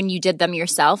when you did them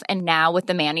yourself and now with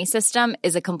the Mani system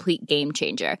is a complete game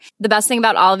changer. The best thing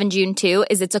about Olive & June, too,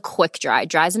 is it's a quick dry.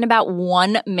 Dries in about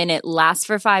 1 minute, lasts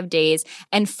for 5 days,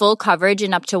 and full coverage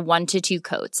in up to 1 to 2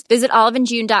 coats. Visit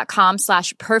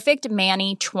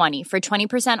oliveandjune.com/perfectmani20 for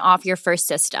 20% off your first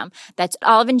system. That's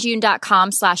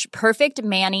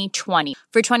oliveandjune.com/perfectmani20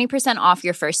 for 20% off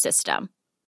your first system.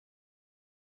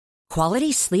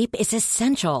 Quality sleep is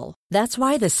essential. That's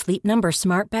why the Sleep Number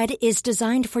Smart Bed is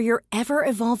designed for your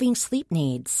ever-evolving sleep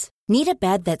needs. Need a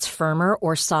bed that's firmer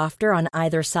or softer on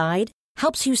either side?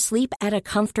 Helps you sleep at a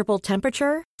comfortable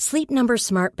temperature? Sleep Number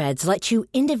Smart Beds let you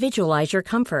individualize your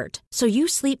comfort, so you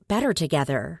sleep better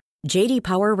together. J.D.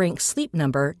 Power ranks Sleep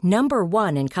Number number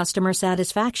 1 in customer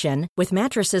satisfaction with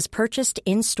mattresses purchased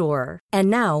in-store. And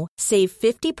now, save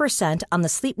 50% on the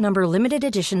Sleep Number Limited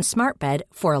Edition Smart Bed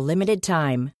for a limited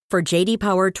time. For J.D.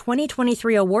 Power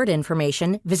 2023 award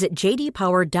information, visit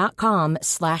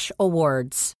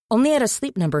jdpower.com/awards. Only at a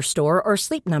Sleep Number store or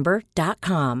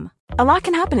sleepnumber.com. A lot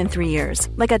can happen in 3 years,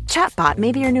 like a chatbot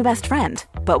may be your new best friend.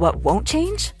 But what won't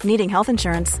change? Needing health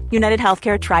insurance. United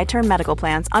Healthcare Tri-Term Medical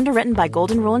Plans, underwritten by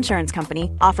Golden Rule Insurance Company,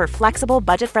 offer flexible,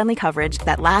 budget-friendly coverage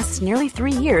that lasts nearly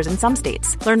 3 years in some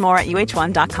states. Learn more at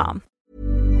uh1.com.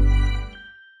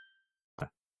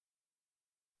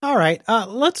 All right,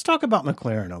 let's talk about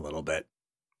McLaren a little bit.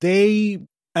 They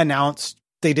announced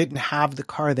they didn't have the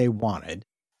car they wanted,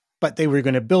 but they were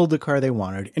going to build the car they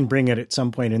wanted and bring it at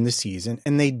some point in the season.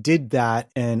 And they did that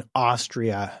in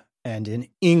Austria and in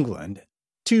England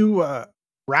to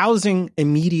rousing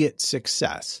immediate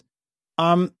success.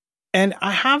 And I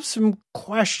have some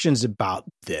questions about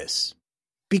this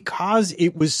because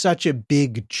it was such a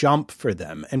big jump for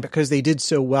them and because they did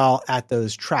so well at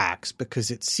those tracks,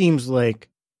 because it seems like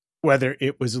whether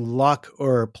it was luck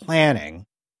or planning,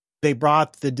 they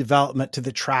brought the development to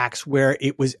the tracks where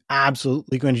it was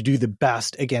absolutely going to do the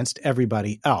best against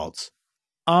everybody else.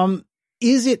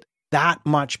 Is it that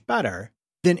much better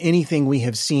than anything we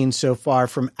have seen so far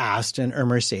from Aston or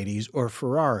Mercedes or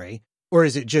Ferrari? Or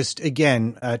is it just,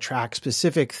 again, a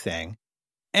track-specific thing?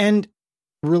 And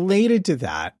related to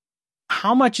that,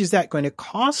 how much is that going to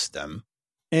cost them?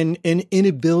 And an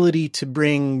inability to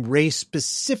bring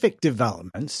race-specific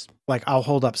developments, like I'll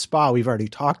hold up Spa, we've already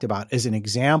talked about as an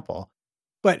example.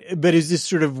 But is this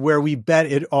sort of where we bet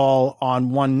it all on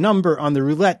one number on the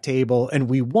roulette table and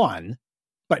we won,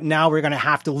 but now we're going to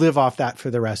have to live off that for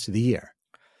the rest of the year?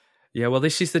 Yeah, well,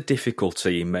 this is the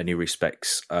difficulty in many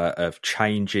respects of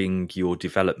changing your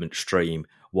development stream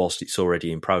whilst it's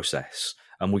already in process.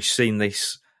 And we've seen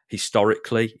this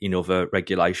historically in other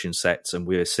regulation sets, and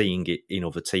we're seeing it in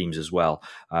other teams as well.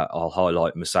 I'll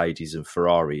highlight Mercedes and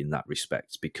Ferrari in that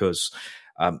respect because,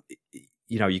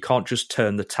 you can't just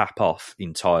turn the tap off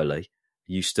entirely.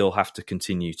 You still have to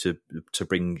continue to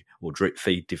bring or drip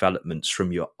feed developments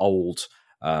from your old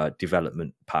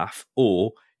development path,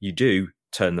 or you do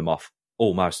turn them off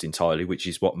almost entirely, which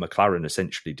is what McLaren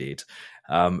essentially did,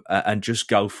 and just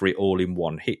go for it all in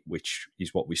one hit, which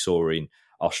is what we saw in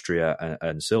Austria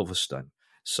and Silverstone.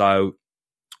 So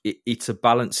it's a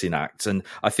balancing act, and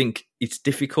I think it's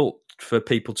difficult for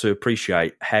people to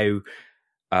appreciate how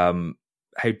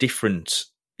different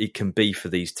it can be for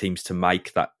these teams to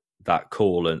make that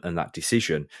call and that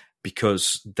decision,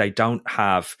 because they don't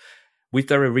have, with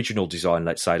their original design,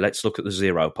 let's look at the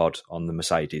Zero Pod on the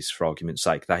Mercedes, for argument's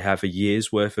sake. They have a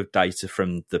year's worth of data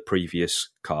from the previous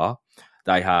car.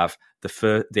 They have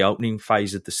the opening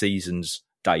phase of the season's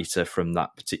data from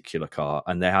that particular car,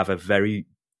 and they have a very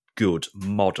good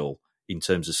model in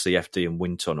terms of CFD and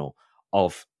wind tunnel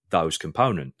of those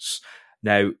components.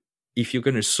 Now, if you're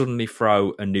going to suddenly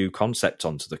throw a new concept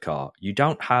onto the car, you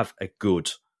don't have a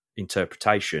good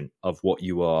interpretation of what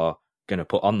you are going to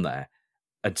put on there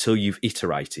until you've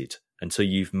iterated, until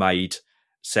you've made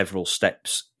several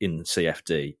steps in the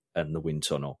CFD and the wind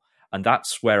tunnel. And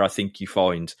that's where I think you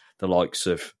find the likes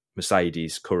of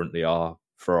Mercedes currently are,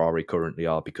 Ferrari currently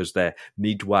are, because they're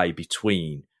midway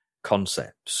between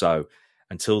concepts. So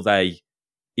until they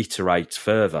iterate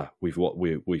further with what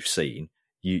we've seen,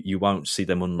 you won't see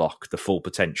them unlock the full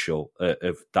potential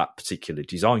of that particular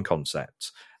design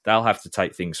concept. They'll have to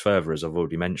take things further, as I've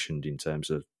already mentioned, in terms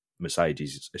of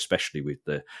Mercedes, especially with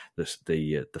the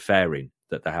fairing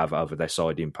that they have over their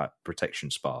side impact protection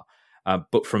spar.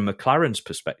 But from McLaren's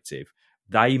perspective,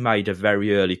 they made a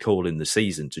very early call in the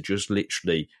season to just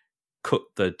literally cut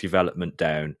the development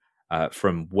down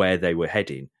from where they were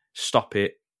heading, stop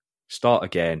it, start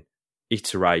again,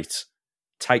 iterate,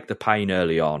 take the pain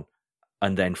early on,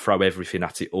 and then throw everything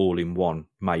at it all in one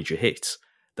major hit.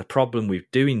 The problem with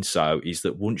doing so is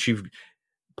that once you've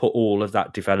put all of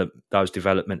that those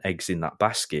development eggs in that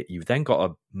basket, you've then got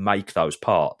to make those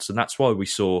parts. And that's why we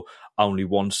saw only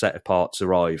one set of parts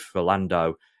arrive for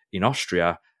Lando in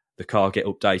Austria. The car get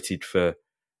updated for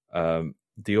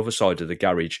the other side of the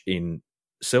garage in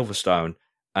Silverstone,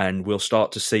 and we'll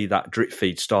start to see that drip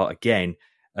feed start again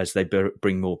as they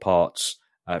bring more parts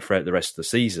throughout the rest of the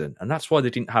season. And that's why they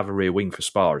didn't have a rear wing for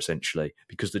Spa, essentially,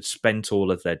 because they'd spent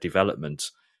all of their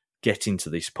development getting to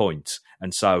this point.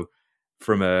 And so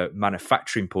from a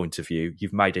manufacturing point of view,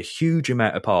 you've made a huge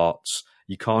amount of parts.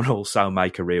 You can't also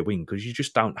make a rear wing because you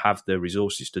just don't have the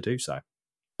resources to do so.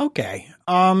 Okay.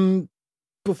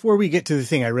 Before we get to the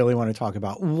thing I really want to talk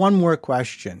about, one more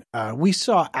question. We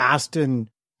saw Aston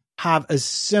have a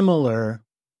similar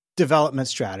development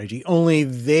strategy, only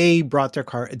they brought their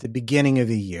car at the beginning of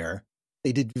the year.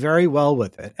 They did very well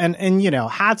with it. And you know,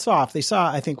 hats off. They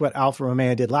saw, I think, what Alfa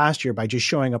Romeo did last year by just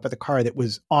showing up with a car that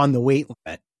was on the weight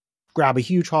limit, grab a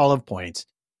huge haul of points,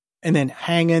 and then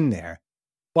hang in there.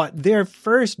 But their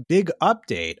first big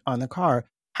update on the car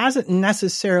hasn't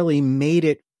necessarily made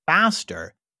it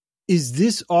faster. Is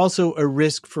this also a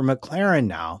risk for McLaren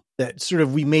now that sort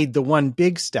of we made the one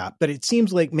big step, but it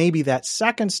seems like maybe that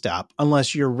second step,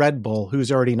 unless you're Red Bull,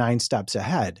 who's already 9 steps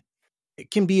ahead,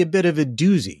 it can be a bit of a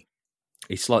doozy.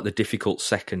 It's like the difficult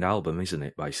second album, isn't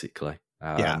it, basically?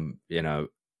 You know,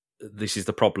 this is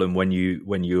the problem when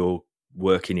you're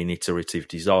working in iterative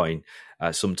design.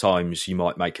 Sometimes you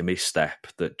might make a misstep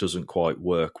that doesn't quite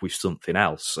work with something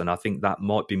else. And I think that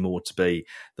might be more to be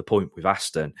the point with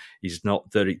Aston, is not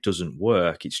that it doesn't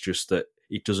work, it's just that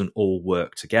it doesn't all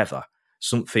work together.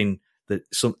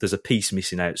 There's a piece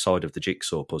missing outside of the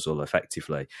jigsaw puzzle,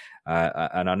 effectively.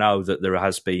 And I know that there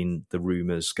has been the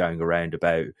rumours going around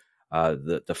about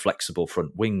the flexible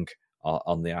front wing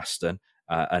on the Aston,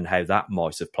 and how that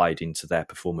might have played into their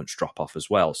performance drop-off as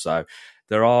well. So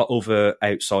there are other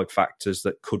outside factors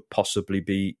that could possibly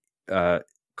be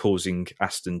causing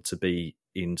Aston to be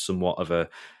in somewhat of a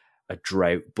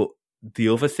drought. But the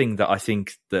other thing that I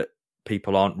think that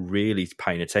people aren't really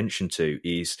paying attention to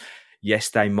is, yes,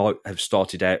 they might have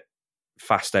started out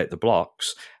fast out the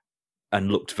blocks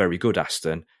and looked very good,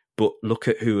 Aston, but look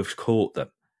at who have caught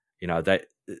them. You know,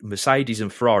 Mercedes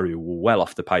and Ferrari were well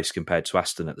off the pace compared to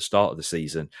Aston at the start of the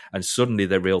season, and suddenly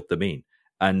they reeled them in.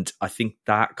 And I think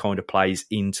that kind of plays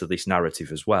into this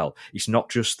narrative as well. It's not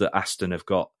just that Aston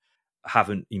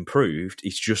haven't improved,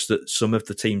 it's just that some of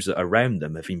the teams that are around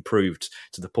them have improved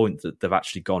to the point that they've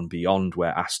actually gone beyond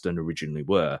where Aston originally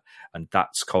were. And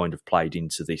that's kind of played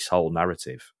into this whole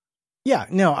narrative. Yeah,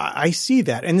 no, I see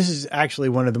that. And this is actually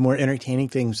one of the more entertaining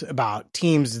things about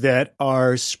teams that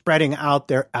are spreading out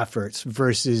their efforts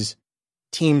versus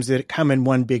teams that come in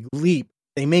one big leap.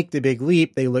 They make the big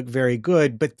leap, they look very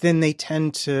good, but then they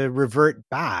tend to revert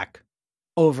back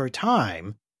over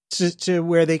time to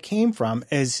where they came from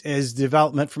as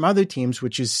development from other teams,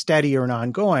 which is steadier and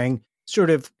ongoing, sort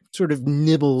of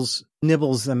nibbles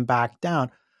them back down.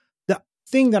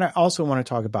 Thing that I also want to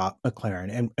talk about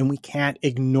McLaren, and we can't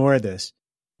ignore this,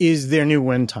 is their new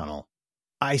wind tunnel.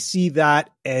 I see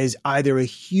that as either a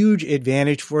huge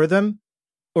advantage for them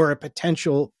or a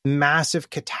potential massive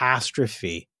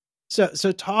catastrophe.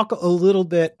 So talk a little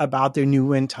bit about their new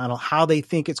wind tunnel, how they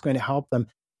think it's going to help them.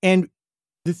 And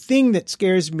the thing that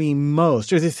scares me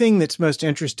most, or the thing that's most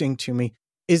interesting to me,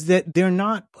 is that they're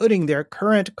not putting their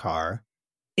current car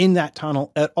in that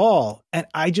tunnel at all. And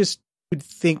I just would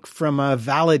think from a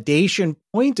validation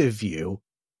point of view,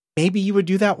 maybe you would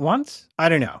do that once? I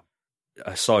don't know.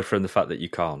 Aside from the fact that you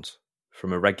can't,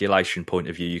 from a regulation point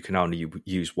of view, you can only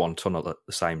use one tunnel at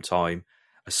the same time.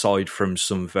 Aside from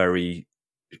some very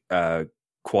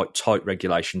quite tight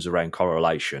regulations around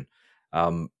correlation.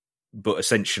 But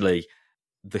essentially,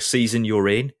 the season you're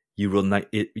in, you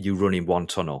run in one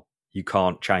tunnel. You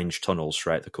can't change tunnels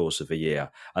throughout the course of a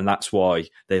year. And that's why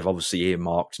they've obviously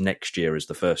earmarked next year as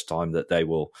the first time that they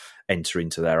will enter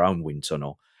into their own wind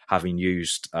tunnel, having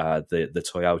used the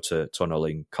Toyota tunnel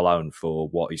in Cologne for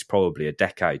what is probably a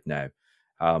decade now.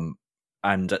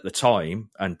 And at the time,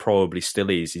 and probably still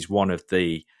is one of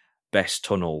the best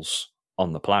tunnels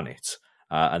on the planet.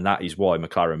 And that is why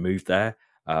McLaren moved there.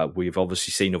 We've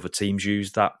obviously seen other teams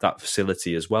use that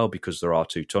facility as well, because there are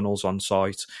 2 tunnels on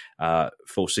site.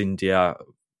 Force India,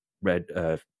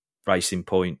 Racing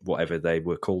Point, whatever they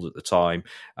were called at the time,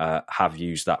 have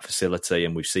used that facility,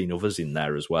 and we've seen others in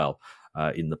there as well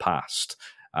in the past.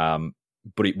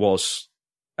 But it was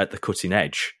at the cutting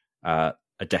edge a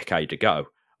decade ago.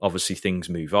 Obviously, things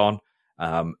move on.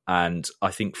 And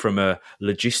I think from a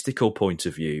logistical point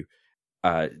of view,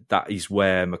 that is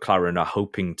where McLaren are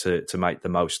hoping to make the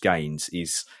most gains,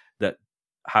 is that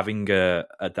having their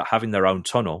own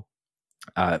tunnel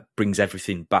brings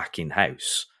everything back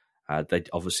in-house. They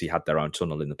obviously had their own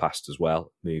tunnel in the past as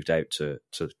well, moved out to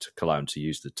Cologne to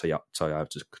use the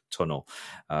Toyota tunnel.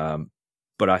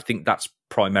 But I think that's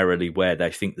primarily where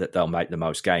they think that they'll make the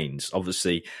most gains.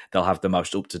 Obviously, they'll have the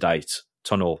most up-to-date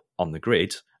tunnel on the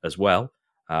grid as well.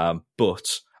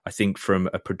 But I think from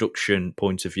a production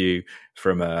point of view,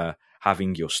 from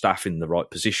having your staff in the right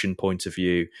position point of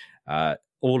view,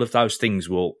 all of those things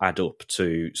will add up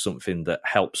to something that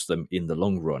helps them in the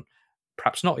long run.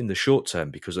 Perhaps not in the short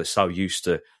term, because they're so used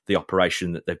to the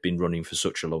operation that they've been running for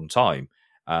such a long time.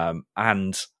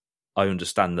 And I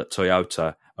understand that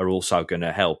Toyota are also going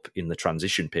to help in the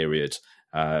transition period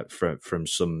from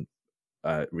some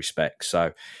respects.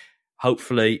 So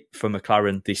hopefully for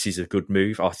McLaren, this is a good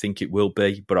move. I think it will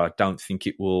be, but I don't think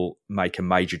it will make a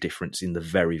major difference in the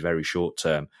very, very short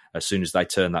term. As soon as they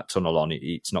turn that tunnel on,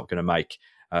 it's not going to make,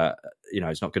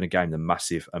 it's not going to gain them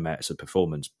massive amounts of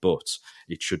performance, but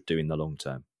it should do in the long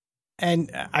term.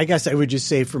 And I guess I would just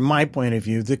say, from my point of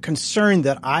view, the concern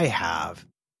that I have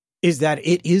is that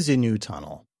it is a new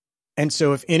tunnel. And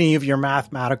so if any of your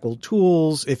mathematical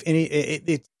tools,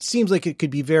 it seems like it could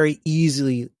be very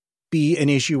easily be an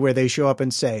issue where they show up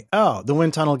and say, oh, the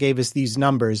wind tunnel gave us these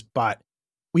numbers, but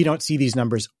we don't see these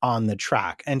numbers on the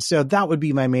track. And so that would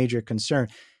be my major concern.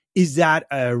 Is that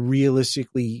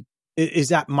is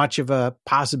that much of a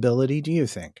possibility, do you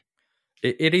think?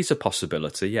 It is a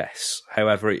possibility, yes.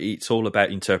 However, it's all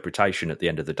about interpretation at the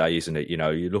end of the day, isn't it? You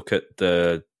know, you look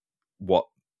at what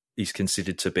is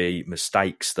considered to be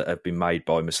mistakes that have been made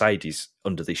by Mercedes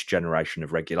under this generation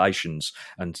of regulations,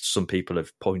 and some people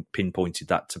have pinpointed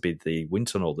that to be the wind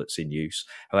tunnel that's in use.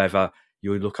 However,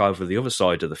 you look over the other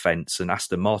side of the fence, and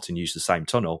Aston Martin used the same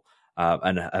tunnel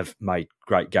and have made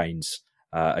great gains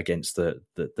against the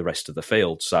rest of the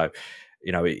field. So,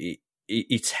 you know,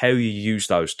 it's how you use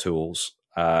those tools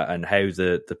and how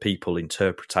the people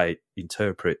interpret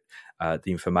the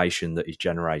information that is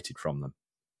generated from them.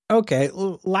 Okay,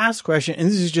 last question, and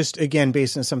this is just, again,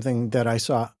 based on something that I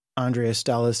saw Andrea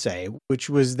Stella say, which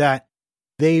was that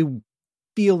they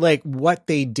feel like what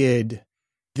they did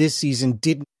this season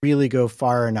didn't really go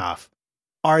far enough.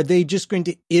 Are they just going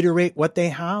to iterate what they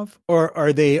have, or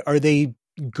are they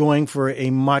going for a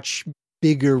much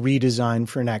bigger redesign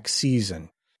for next season?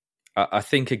 I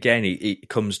think, again, it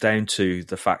comes down to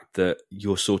the fact that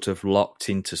you're sort of locked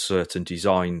into certain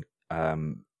design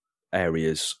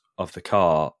areas of the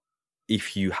car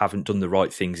if you haven't done the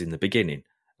right things in the beginning.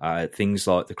 Things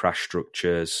like the crash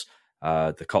structures,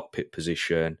 the cockpit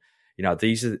position. You know,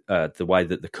 these are the way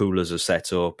that the coolers are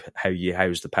set up, how you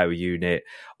house the power unit.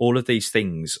 All of these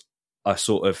things are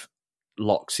sort of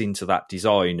locks into that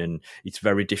design, and it's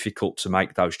very difficult to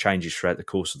make those changes throughout the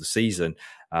course of the season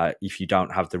if you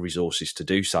don't have the resources to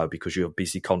do so, because you're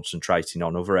busy concentrating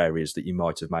on other areas that you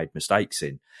might have made mistakes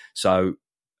in. So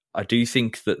I do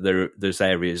think that there's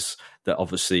areas that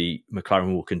obviously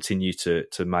McLaren will continue to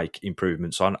make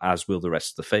improvements on, as will the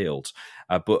rest of the field.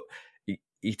 But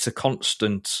it's a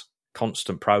constant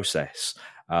process.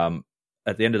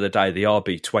 At the end of the day, the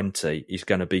RB20 is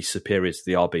going to be superior to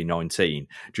the RB19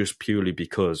 just purely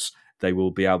because they will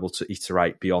be able to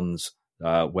iterate beyond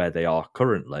where they are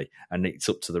currently, and it's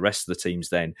up to the rest of the teams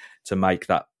then to make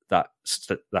that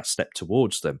step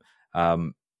towards them.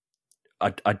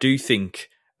 I do think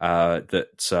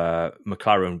that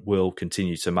McLaren will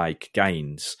continue to make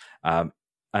gains.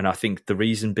 And I think the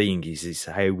reason being is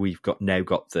how we've now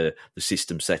got the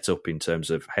system set up in terms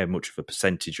of how much of a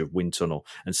percentage of wind tunnel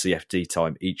and CFD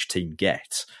time each team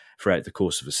gets throughout the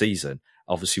course of a season.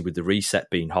 Obviously, with the reset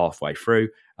being halfway through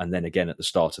and then again at the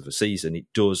start of a season, it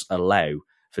does allow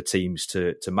for teams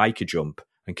to make a jump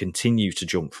and continue to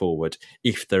jump forward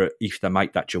if they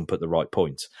make that jump at the right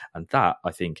point. And that,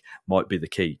 I think, might be the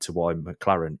key to why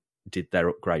McLaren did their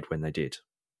upgrade when they did.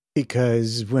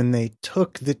 Because when they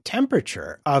took the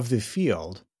temperature of the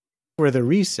field for the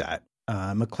reset,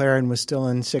 McLaren was still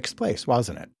in 6th place,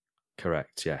 wasn't it?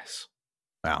 Correct, yes.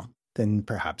 Well, then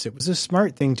perhaps it was a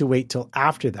smart thing to wait till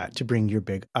after that to bring your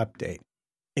big update.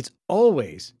 There's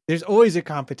always a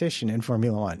competition in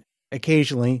Formula One,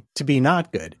 occasionally to be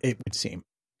not good, it would seem.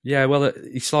 Yeah, well,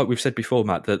 it's like we've said before,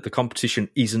 Matt, that the competition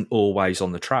isn't always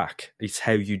on the track. It's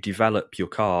how you develop your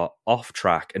car off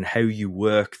track and how you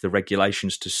work the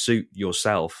regulations to suit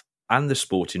yourself and the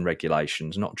sporting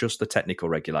regulations, not just the technical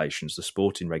regulations, the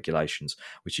sporting regulations,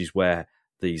 which is where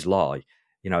these lie.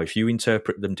 You know, if you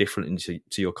interpret them differently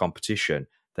to your competition,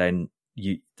 then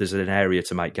there's an area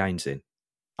to make gains in.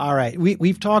 All right.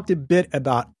 We've talked a bit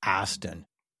about Aston.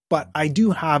 but I do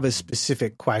have a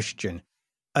specific question.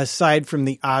 Aside from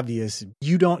the obvious,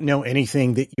 you don't know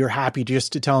anything that you're happy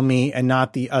just to tell me and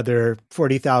not the other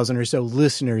 40,000 or so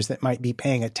listeners that might be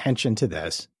paying attention to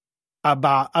this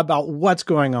about what's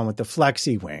going on with the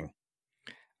Flexi Wing.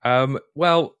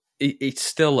 Well, it's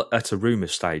still at a rumour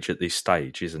stage at this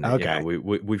stage, isn't it? Okay. You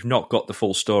know, we've not got the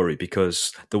full story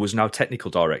because there was no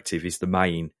technical directive is the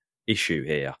main issue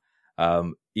here.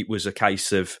 It was a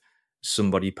case of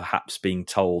somebody perhaps being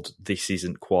told this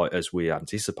isn't quite as we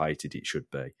anticipated it should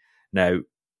be. Now,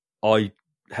 I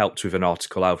helped with an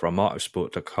article over on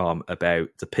motorsport.com about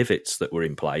the pivots that were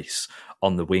in place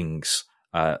on the wings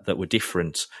that were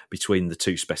different between the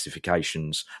two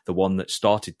specifications, the one that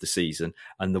started the season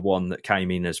and the one that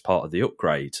came in as part of the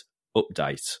update.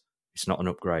 It's not an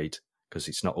upgrade because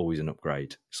it's not always an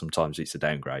upgrade. Sometimes it's a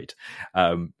downgrade.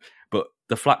 But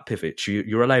the flat pivots,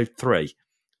 you're allowed 3.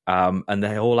 And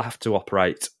they all have to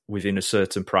operate within a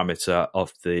certain parameter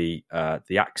of the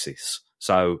axis.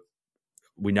 So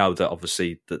we know that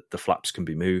obviously the flaps can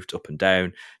be moved up and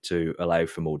down to allow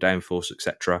for more downforce,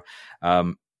 etc.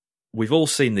 We've all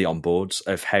seen the onboards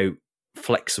of how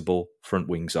flexible front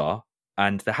wings are,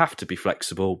 and they have to be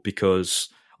flexible because,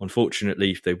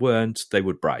 unfortunately, if they weren't, they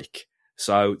would break.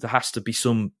 So there has to be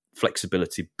some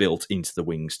flexibility built into the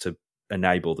wings to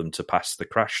enable them to pass the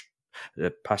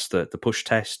push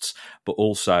tests, but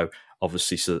also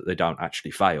obviously so that they don't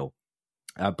actually fail.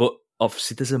 But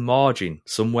obviously there's a margin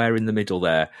somewhere in the middle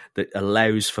there that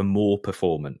allows for more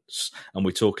performance. And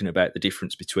we're talking about the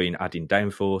difference between adding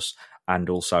downforce and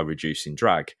also reducing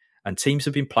drag. And teams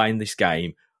have been playing this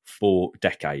game for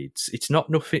decades. It's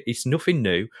nothing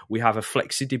new. We have a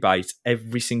flexi debate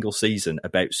every single season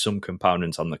about some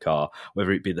component on the car,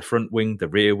 whether it be the front wing, the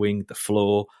rear wing, the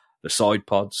floor, the side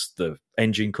pods, the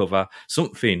engine cover.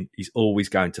 Something is always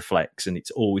going to flex and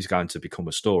it's always going to become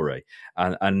a story.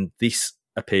 And this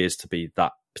appears to be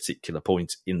that particular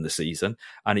point in the season.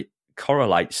 And it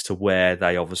correlates to where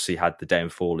they obviously had the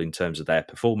downfall in terms of their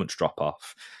performance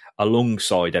drop-off,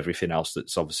 alongside everything else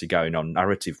that's obviously going on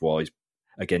narrative-wise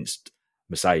against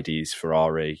Mercedes,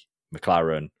 Ferrari,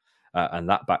 McLaren, and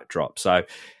that backdrop. So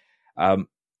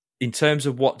in terms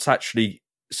of what's actually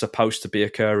supposed to be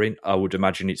occurring, I would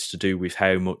imagine it's to do with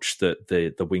how much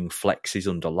the wing flexes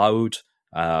under load.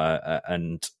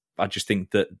 And I just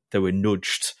think that they were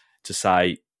nudged to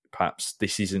say, perhaps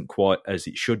this isn't quite as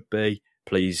it should be.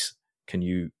 Please, can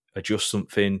you adjust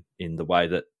something in the way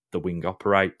that the wing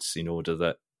operates in order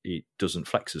that it doesn't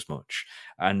flex as much?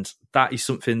 And that is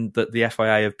something that the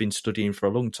FIA have been studying for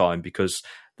a long time, because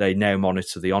they now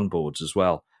monitor the onboards as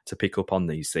well to pick up on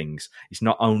these things. It's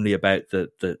not only about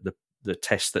the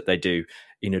tests that they do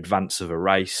in advance of a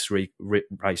race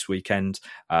weekend.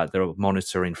 They're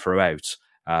monitoring throughout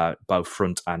both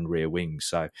front and rear wings.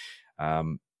 So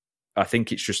I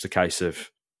think it's just a case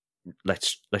of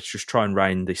let's just try and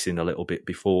rein this in a little bit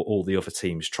before all the other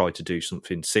teams try to do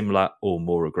something similar or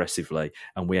more aggressively,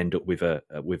 and we end up with a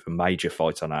major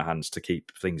fight on our hands to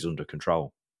keep things under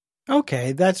control.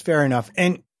 Okay, that's fair enough.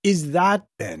 And is that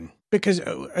then? Because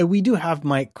we do have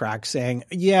Mike Crack saying,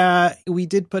 yeah, we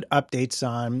did put updates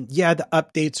on. Yeah, the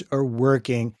updates are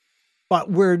working, but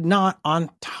we're not on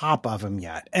top of them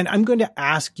yet. And I'm going to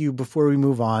ask you before we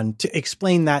move on to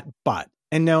explain that but.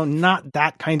 And no, not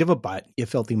that kind of a but, you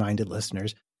filthy-minded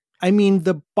listeners. I mean,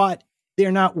 the but,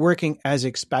 they're not working as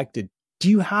expected. Do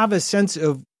you have a sense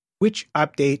of which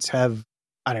updates have,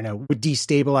 I don't know, would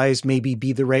destabilize maybe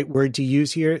be the right word to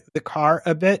use here, the car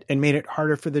a bit and made it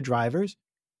harder for the drivers?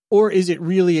 Or is it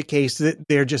really a case that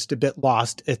they're just a bit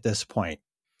lost at this point?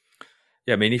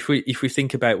 Yeah, I mean, if we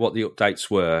think about what the updates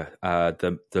were,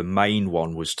 the main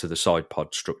one was to the side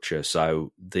pod structure.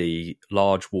 So the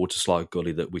large water slide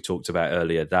gully that we talked about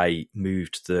earlier, they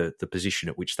moved the position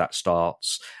at which that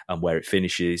starts and where it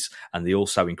finishes, and they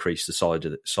also increased the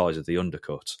size of the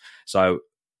undercut. So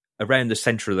around the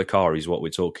centre of the car is what we're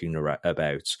talking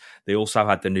about. They also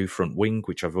had the new front wing,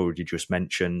 which I've already just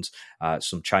mentioned,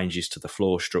 some changes to the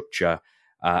floor structure.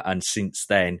 And since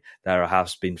then, there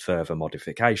has been further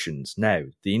modifications. Now,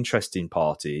 the interesting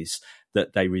part is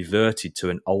that they reverted to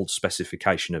an old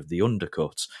specification of the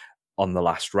undercut on the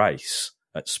last race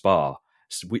at Spa,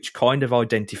 which kind of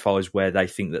identifies where they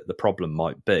think that the problem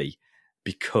might be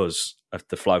because of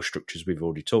the flow structures we've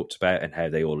already talked about and how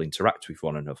they all interact with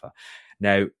one another.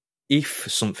 Now,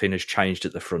 if something has changed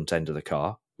at the front end of the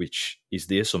car, which is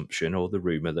the assumption or the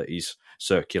rumour that is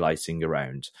circulating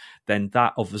around, then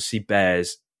that obviously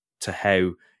bears to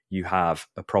how you have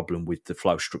a problem with the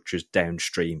flow structures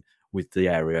downstream with the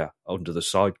area under the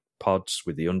side pods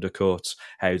with the undercuts,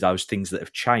 how those things that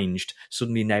have changed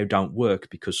suddenly now don't work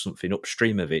because something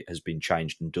upstream of it has been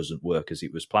changed and doesn't work as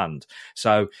it was planned.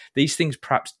 So these things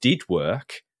perhaps did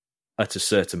work at a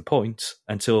certain point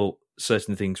until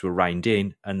certain things were reined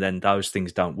in, and then those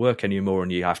things don't work anymore,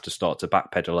 and you have to start to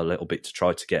backpedal a little bit to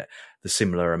try to get the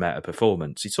similar amount of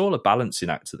performance. It's all a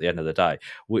balancing act at the end of the day.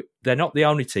 They're not the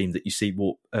only team that you see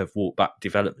have walked back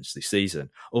developments this season.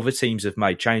 Other teams have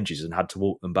made changes and had to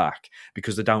walk them back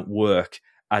because they don't work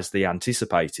as they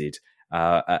anticipated,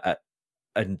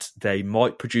 and they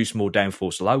might produce more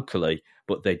downforce locally,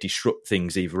 but they disrupt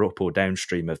things either up or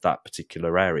downstream of that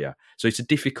particular area. So it's a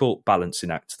difficult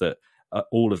balancing act that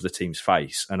all of the teams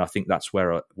face, and I think that's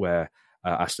where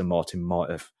Aston Martin might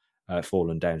have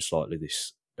fallen down slightly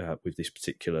with this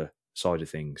particular side of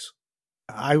things.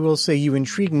 I will say you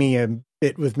intrigue me a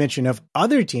bit with mention of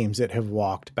other teams that have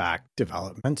walked back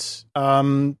developments.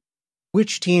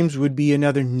 Which teams would be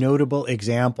another notable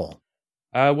example?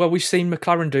 Well, we've seen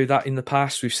McLaren do that in the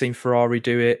past. We've seen Ferrari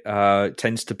do it. It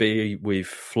tends to be with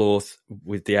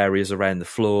the areas around the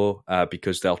floor,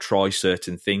 because they'll try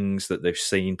certain things that they've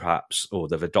seen perhaps, or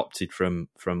they've adopted from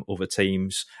other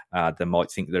teams. They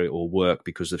might think that it will work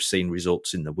because they've seen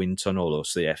results in the wind tunnel or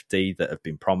CFD that have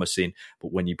been promising.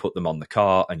 But when you put them on the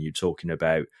car and you're talking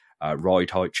about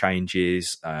ride height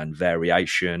changes and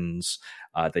variations,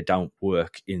 they don't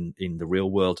work in the real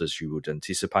world as you would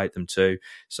anticipate them to.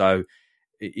 So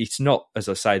it's not, as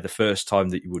I say, the first time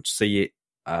that you would see it.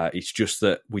 It's just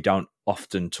that we don't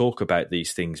often talk about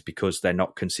these things because they're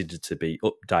not considered to be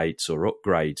updates or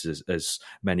upgrades as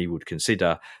many would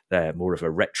consider. They're more of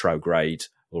a retrograde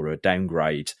or a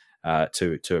downgrade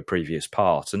to a previous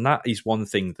part. And that is one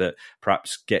thing that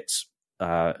perhaps gets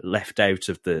left out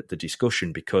of the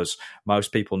discussion, because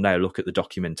most people now look at the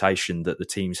documentation that the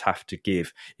teams have to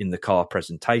give in the car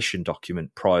presentation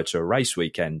document prior to a race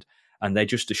weekend, and they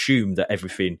just assume that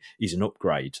everything is an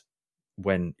upgrade,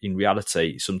 when in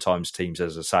reality, sometimes teams,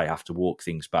 as I say, have to walk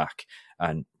things back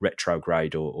and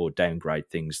retrograde or downgrade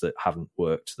things that haven't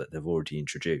worked that they've already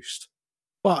introduced.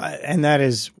 Well, and that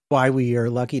is why we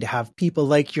are lucky to have people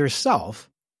like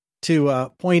yourself to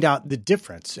point out the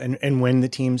difference and when the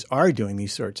teams are doing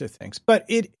these sorts of things. But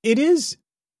it is,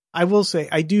 I will say,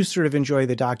 I do sort of enjoy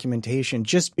the documentation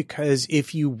just because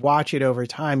if you watch it over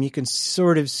time, you can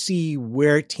sort of see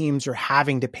where teams are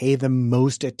having to pay the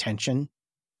most attention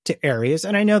to areas.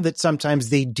 And I know that sometimes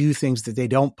they do things that they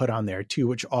don't put on there too,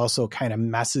 which also kind of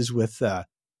messes with the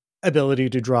ability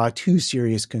to draw too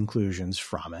serious conclusions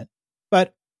from it.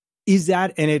 But is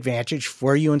that an advantage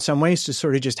for you in some ways to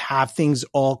sort of just have things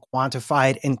all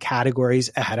quantified in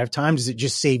categories ahead of time? Does it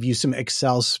just save you some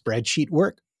Excel spreadsheet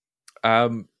work?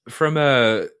 From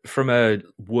a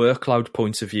workload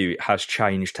point of view, it has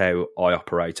changed how I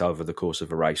operate over the course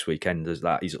of a race weekend, as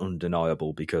that is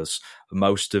undeniable, because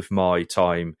most of my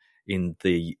time in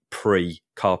the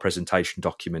pre-car presentation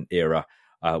document era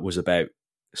was about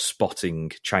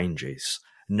spotting changes.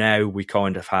 Now we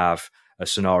kind of have a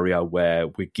scenario where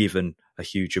we're given a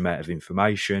huge amount of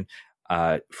information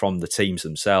from the teams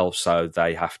themselves, so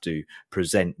they have to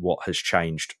present what has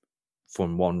changed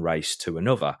from one race to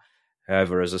another.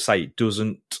 However, as I say, it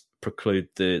doesn't preclude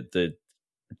the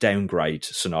downgrade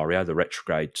scenario, the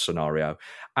retrograde scenario.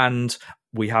 And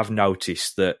we have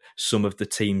noticed that some of the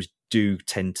teams do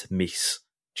tend to miss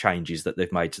changes that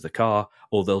they've made to the car,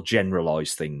 or they'll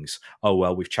generalise things. Oh,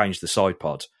 well, we've changed the side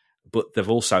pod, but they've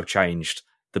also changed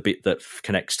the bit that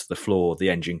connects to the floor, the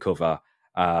engine cover,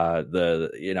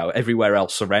 everywhere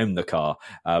else around the car,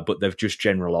 but they've just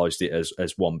generalised it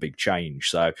as one big change.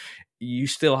 So you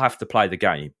still have to play the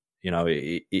game.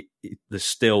 There's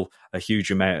still a huge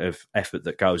amount of effort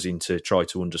that goes into try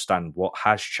to understand what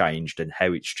has changed and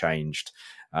how it's changed.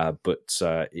 But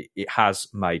it has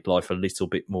made life a little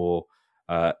bit more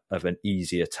of an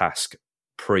easier task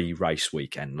pre-race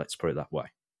weekend. Let's put it that way.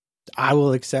 I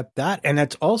will accept that. And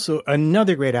that's also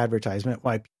another great advertisement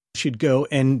why people should go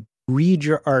and read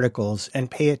your articles and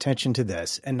pay attention to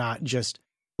this and not just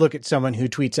look at someone who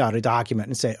tweets out a document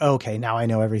and say, okay, now I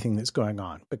know everything that's going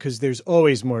on, because there's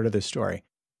always more to the story.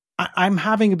 I'm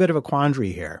having a bit of a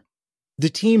quandary here. The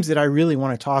teams that I really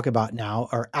want to talk about now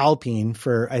are Alpine,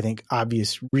 for, I think,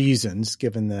 obvious reasons,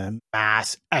 given the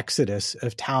mass exodus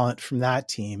of talent from that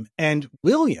team, and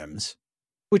Williams,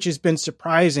 which has been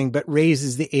surprising, but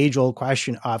raises the age-old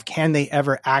question of, can they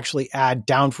ever actually add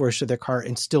downforce to their car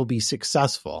and still be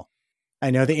successful?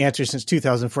 I know the answer since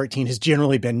 2014 has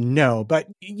generally been no, but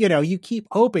you keep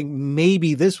hoping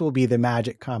maybe this will be the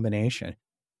magic combination.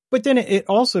 But then it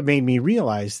also made me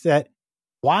realize that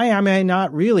why am I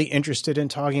not really interested in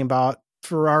talking about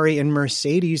Ferrari and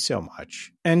Mercedes so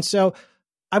much? And so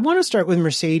I want to start with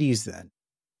Mercedes then.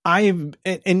 And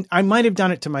I might have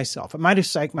done it to myself. I might have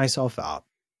psyched myself out.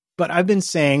 But I've been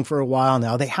saying for a while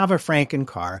now, they have a Franken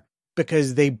car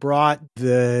because they brought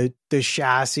the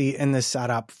chassis and the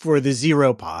setup for the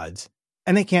Zero Pods,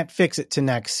 and they can't fix it to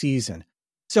next season.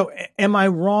 So am I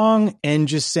wrong in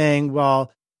just saying,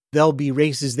 well, there'll be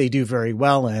races they do very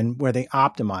well in where they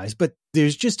optimize, but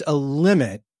there's just a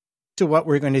limit to what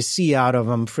we're going to see out of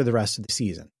them for the rest of the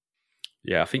season?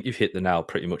 Yeah, I think you've hit the nail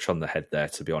pretty much on the head there,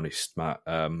 to be honest, Matt.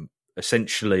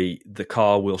 Essentially, the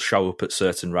car will show up at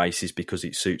certain races because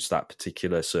it suits that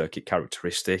particular circuit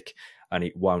characteristic, and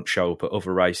it won't show up at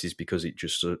other races because it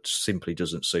just simply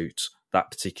doesn't suit that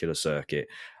particular circuit.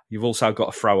 You've also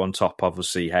got to throw on top,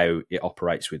 obviously, how it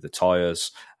operates with the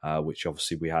tyres, which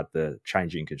obviously we had the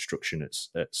change in construction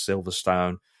at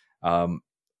Silverstone.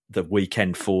 The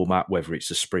weekend format, whether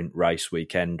it's a sprint race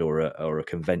weekend or a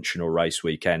conventional race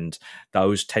weekend,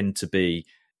 those tend to be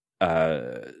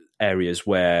areas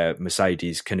where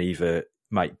Mercedes can either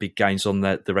make big gains on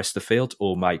the rest of the field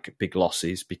or make big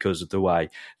losses because of the way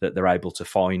that they're able to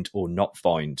find or not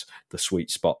find the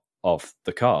sweet spot of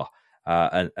the car.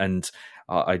 And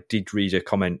I did read a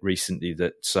comment recently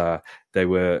that they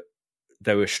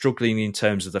were struggling in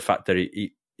terms of the fact that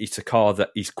it's a car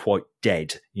that is quite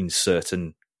dead in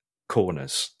certain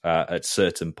corners at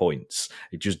certain points.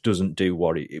 It just doesn't do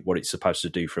what it's supposed to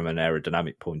do from an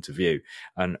aerodynamic point of view,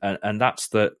 and that's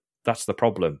the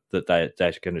problem that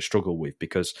they're going to struggle with,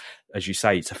 because, as you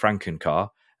say, it's a Franken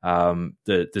car.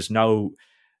 There's no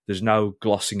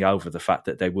glossing over the fact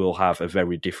that they will have a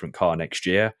very different car next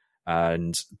year,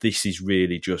 and this is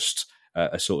really just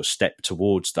a sort of step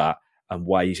towards that and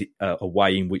a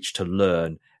way in which to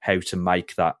learn how to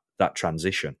make that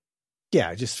transition.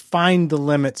 Yeah, just find the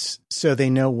limits so they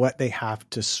know what they have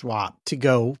to swap to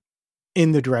go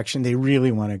in the direction they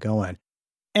really want to go in.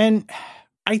 And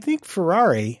I think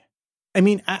Ferrari,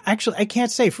 I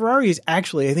can't say Ferrari is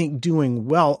actually, I think, doing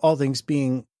well, all things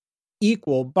being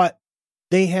equal, but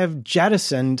they have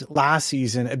jettisoned last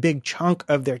season a big chunk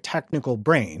of their technical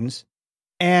brains.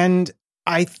 And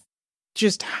I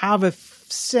just have a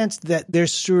sense that they're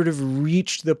sort of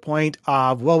reached the point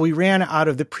of, well, we ran out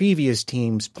of the previous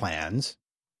team's plans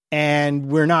and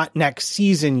we're not next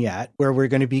season yet where we're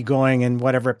going to be going in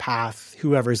whatever path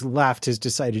whoever's left has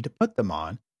decided to put them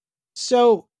on.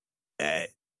 So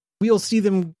we'll see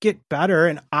them get better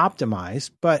and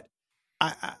optimize, but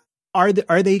are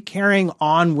they carrying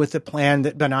on with the plan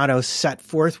that Binotto set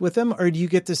forth with them? Or do you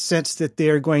get the sense that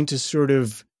they're going to sort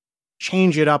of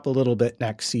change it up a little bit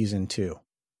next season too?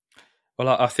 Well,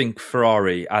 I think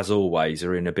Ferrari, as always,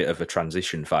 are in a bit of a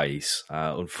transition phase.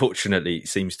 Unfortunately, it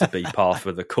seems to be par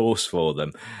for the course for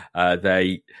them.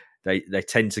 They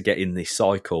tend to get in this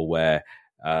cycle where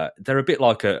they're a bit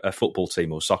like a football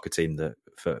team or soccer team that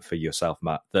for yourself,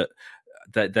 Matt,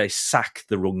 that they sack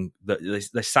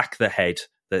they sack the head,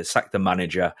 they sack the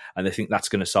manager, and they think that's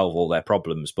going to solve all their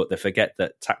problems. But they forget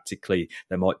that tactically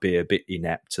they might be a bit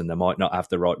inept and they might not have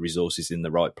the right resources in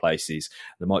the right places.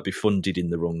 They might be funded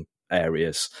in the wrong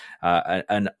areas.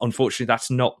 And unfortunately,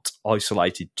 that's not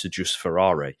isolated to just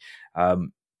Ferrari.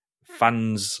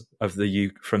 Fans of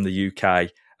from the UK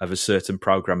of a certain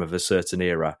programme of a certain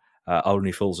era,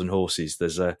 only fools and horses.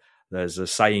 There's a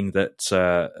saying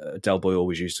that Del Boy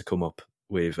always used to come up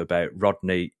with about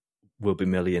Rodney will be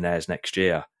millionaires next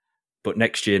year, but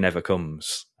next year never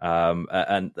comes.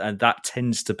 And that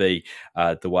tends to be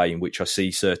the way in which I see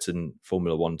certain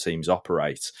Formula One teams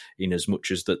operate, in as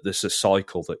much as that there's a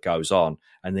cycle that goes on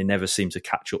and they never seem to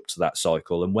catch up to that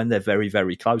cycle. And when they're very,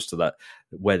 very close to that,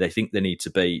 where they think they need to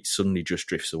be, it suddenly just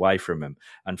drifts away from them.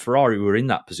 And Ferrari were in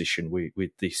that position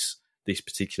with this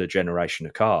particular generation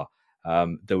of car.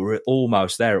 They were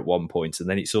almost there at one point, and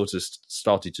then it sort of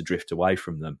started to drift away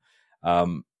from them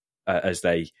as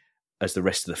the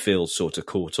rest of the field sort of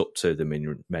caught up to them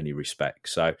in many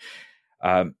respects. So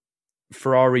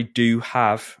Ferrari do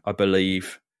have, I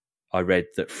believe, I read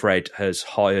that Fred has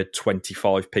hired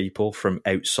 25 people from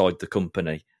outside the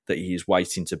company that he is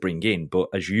waiting to bring in. But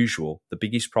as usual, the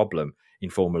biggest problem in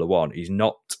Formula One is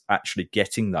not actually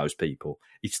getting those people.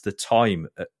 It's the time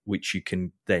at which you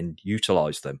can then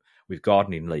utilise them with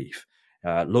gardening leave.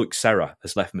 Loic Serra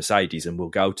has left Mercedes and will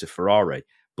go to Ferrari.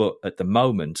 But at the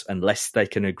moment, unless they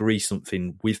can agree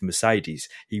something with Mercedes,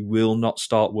 he will not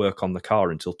start work on the car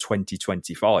until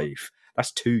 2025.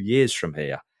 That's 2 years from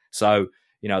here. So,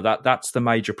 that's the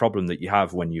major problem that you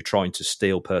have when you're trying to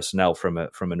steal personnel from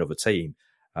another team.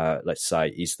 Let's say,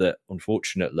 is that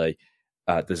unfortunately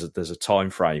there's a time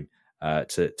frame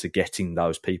to getting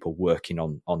those people working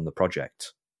on the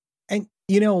project. And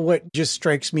what just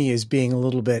strikes me as being a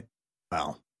little bit,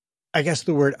 well, I guess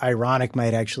the word ironic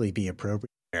might actually be appropriate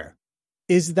there,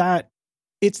 is that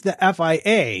it's the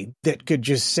FIA that could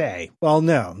just say, well,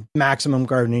 no, maximum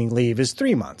gardening leave is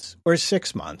 3 months or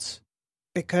 6 months,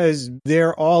 because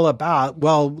they're all about,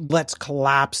 well, let's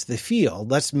collapse the field.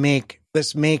 Let's make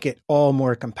it all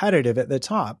more competitive at the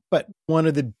top. But one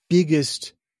of the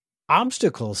biggest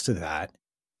obstacles to that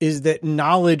is that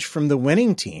knowledge from the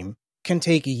winning team can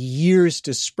take years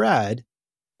to spread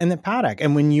in the paddock.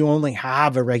 And when you only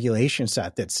have a regulation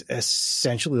set that's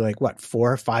essentially like,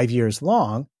 4 or 5 years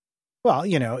long, well,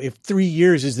 if 3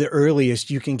 years is the earliest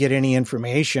you can get any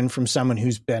information from someone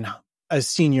who's been a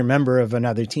senior member of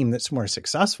another team that's more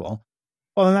successful,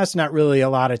 well, then that's not really a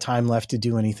lot of time left to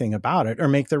do anything about it or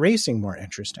make the racing more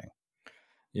interesting.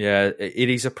 Yeah, it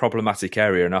is a problematic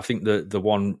area. And I think the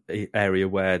one area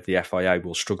where the FIA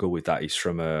will struggle with that is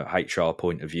from a HR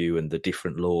point of view, and the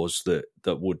different laws that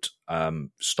would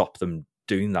stop them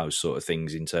doing those sort of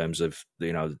things in terms of,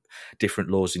 different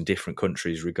laws in different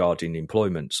countries regarding the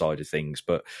employment side of things.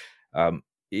 But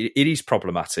it is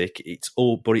problematic.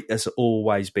 But it has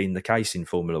always been the case in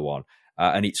Formula One.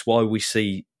 And it's why we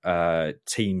see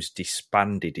teams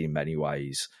disbanded in many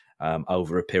ways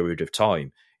over a period of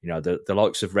time. The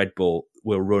likes of Red Bull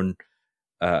will run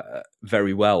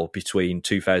very well between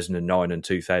 2009 and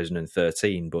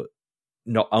 2013, but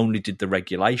not only did the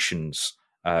regulations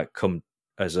come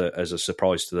as a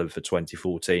surprise to them for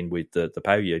 2014 with the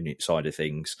power unit side of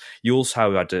things, you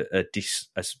also had a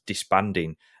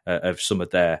disbanding of some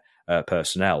of their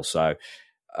personnel. So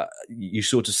you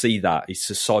sort of see that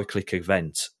it's a cyclic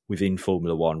event within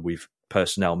Formula One with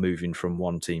personnel moving from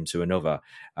one team to another.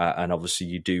 And obviously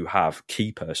you do have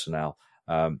key personnel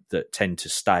that tend to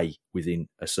stay within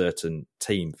a certain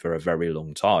team for a very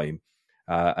long time.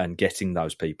 And getting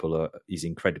those people is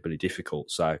incredibly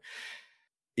difficult. So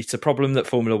it's a problem that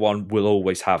Formula One will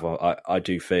always have, I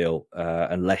do feel,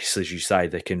 unless, as you say,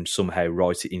 they can somehow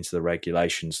write it into the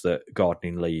regulations that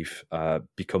gardening leave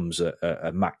becomes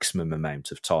a maximum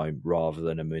amount of time rather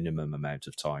than a minimum amount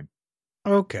of time.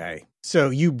 Okay,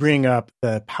 so you bring up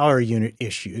the power unit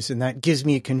issues, and that gives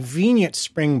me a convenient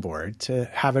springboard to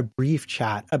have a brief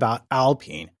chat about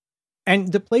Alpine.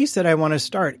 And the place that I want to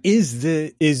start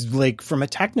is like, from a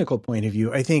technical point of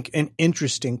view, I think an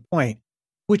interesting point,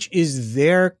 which is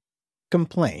their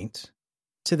complaint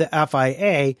to the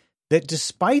FIA that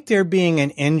despite there being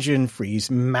an engine freeze,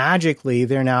 magically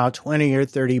they're now 20 or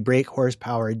 30 brake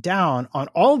horsepower down on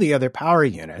all the other power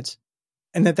units,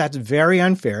 and that's very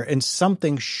unfair and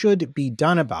something should be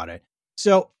done about it.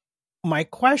 So my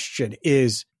question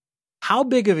is, how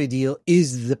big of a deal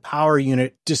is the power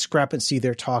unit discrepancy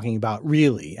they're talking about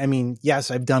really? I mean,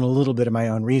 yes, I've done a little bit of my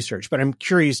own research, but I'm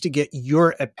curious to get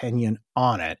your opinion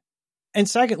on it. And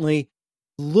secondly,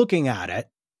 looking at it,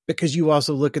 because you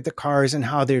also look at the cars and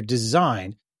how they're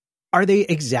designed, are they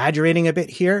exaggerating a bit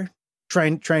here?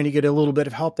 Trying to get a little bit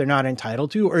of help they're not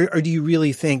entitled to? Or do you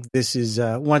really think this is,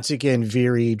 once again,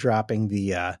 Viry dropping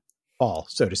the ball,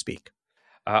 so to speak?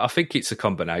 I think it's a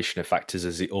combination of factors,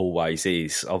 as it always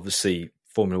is. Obviously,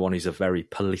 Formula One is a very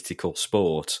political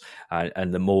sport,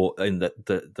 and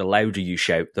the louder you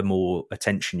shout, the more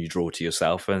attention you draw to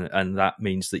yourself, and that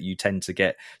means that you tend to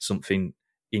get something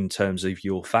in terms of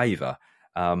your favour.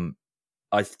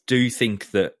 I do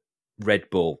think that Red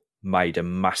Bull made a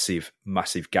massive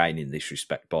gain in this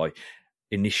respect by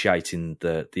initiating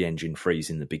the engine freeze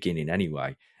in the beginning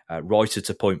anyway, right at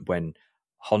a point when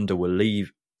Honda were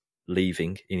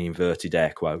leaving, in inverted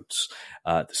air quotes,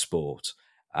 the sport,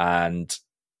 and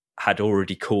had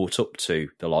already caught up to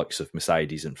the likes of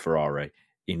Mercedes and Ferrari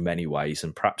in many ways,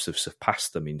 and perhaps have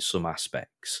surpassed them in some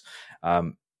aspects.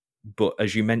 But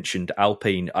as you mentioned,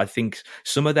 Alpine, I think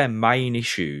some of their main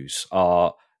issues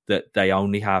are that they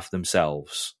only have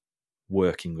themselves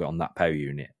working on that power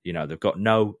unit. They've got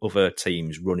no other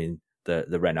teams running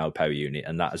the Renault power unit,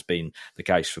 and that has been the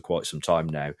case for quite some time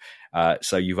now.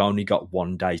 So you've only got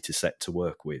one data set to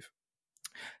work with.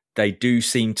 They do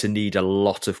seem to need a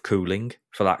lot of cooling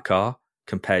for that car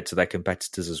compared to their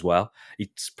competitors as well.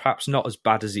 It's perhaps not as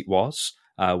bad as it was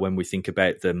when we think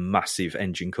about the massive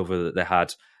engine cover that they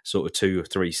had sort of 2 or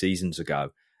 3 seasons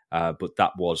ago. But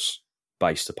that was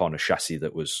based upon a chassis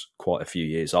that was quite a few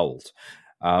years old.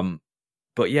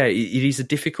 But yeah, it is a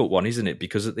difficult one, isn't it?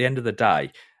 Because at the end of the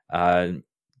day,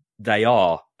 they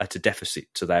are at a deficit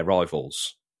to their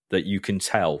rivals, that you can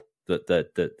tell that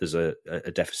there's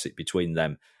a deficit between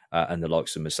them and the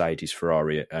likes of Mercedes,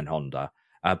 Ferrari and Honda.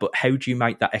 But how do you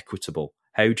make that equitable?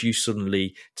 How do you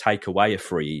suddenly take away a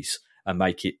freeze and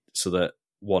make it so that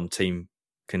one team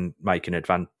can make an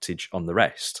advantage on the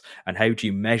rest? And how do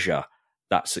you measure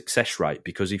that success rate,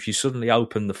 because if you suddenly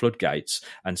open the floodgates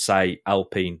and say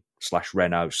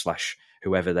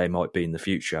Alpine/Renault/whoever they might be in the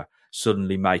future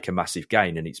suddenly make a massive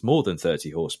gain and it's more than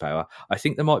 30 horsepower, I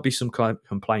think there might be some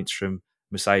complaints from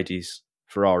Mercedes,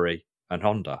 Ferrari and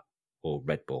Honda or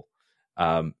Red Bull,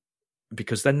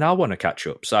 because then they'll want to catch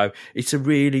up. So it's a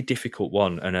really difficult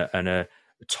one and a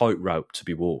tightrope to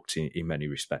be walked in many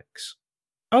respects.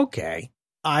 Okay.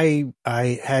 I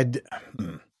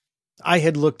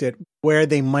had looked at where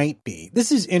they might be.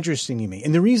 This is interesting to me.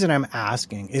 And the reason I'm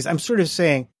asking is I'm sort of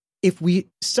saying, if we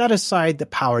set aside the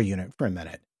power unit for a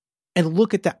minute and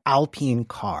look at the Alpine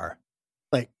car,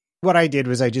 like what I did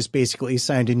was I just basically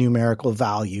assigned a numerical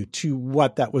value to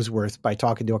what that was worth by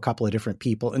talking to a couple of different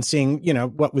people and seeing,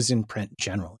 what was in print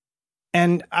generally.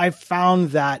 And I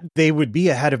found that they would be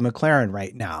ahead of McLaren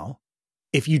right now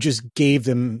if you just gave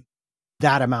them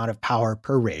that amount of power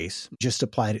per race, just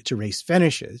applied it to race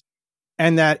finishes.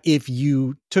 And that if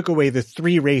you took away the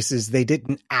 3 races they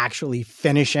didn't actually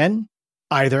finish in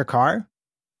either car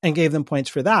and gave them points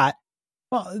for that,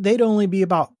 well, they'd only be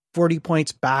about 40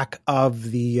 points back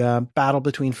of the battle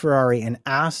between Ferrari and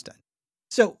Aston.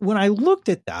 So when I looked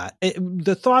at that,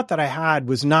 the thought that I had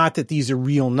was not that these are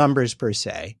real numbers per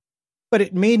se, but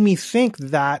it made me think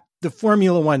that the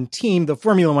Formula One team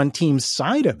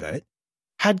side of it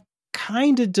had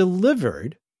kind of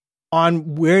delivered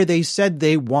on where they said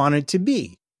they wanted to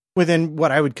be within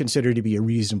what I would consider to be a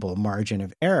reasonable margin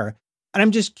of error. And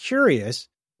I'm just curious,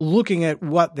 looking at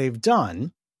what they've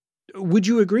done, would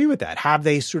you agree with that? Have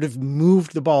they sort of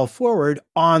moved the ball forward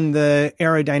on the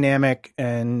aerodynamic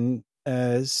and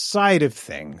side of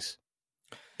things,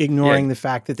 ignoring the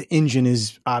fact that the engine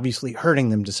is obviously hurting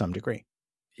them to some degree?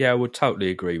 Yeah, I would totally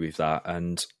agree with that.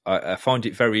 And I find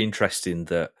it very interesting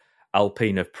that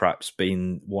Alpine have perhaps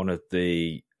been one of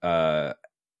the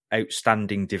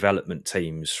outstanding development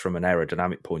teams from an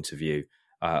aerodynamic point of view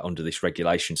under this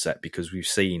regulation set, because we've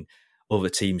seen other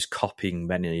teams copying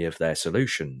many of their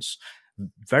solutions,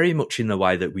 very much in the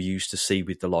way that we used to see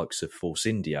with the likes of Force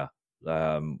India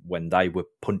when they were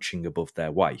punching above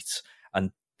their weight.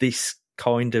 And this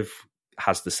kind of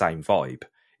has the same vibe,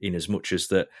 in as much as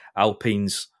that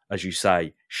Alpine's, as you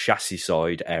say, chassis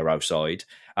side, aero side,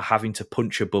 are having to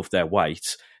punch above their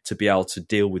weight to be able to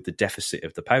deal with the deficit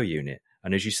of the power unit.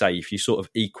 And as you say, if you sort of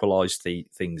equalise the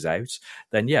things out,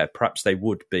 then perhaps they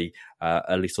would be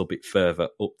a little bit further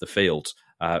up the field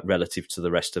relative to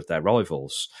the rest of their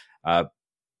rivals.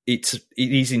 It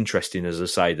is interesting, as I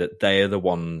say, that they are the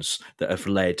ones that have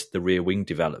led the rear wing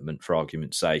development, for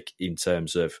argument's sake, in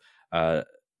terms of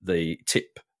the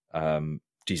tip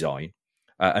design,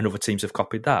 and other teams have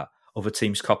copied that. Other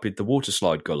teams copied the water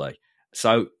slide gully.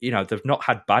 So, they've not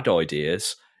had bad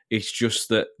ideas. It's just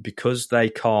that because they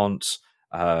can't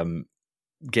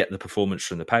get the performance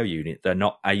from the power unit, they're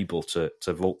not able to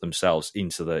vault themselves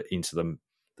into the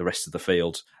rest of the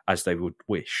field as they would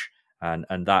wish. And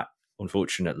that,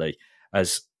 unfortunately,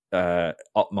 as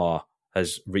Otmar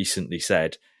has recently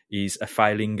said, is a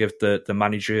failing of the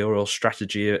managerial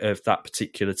strategy of that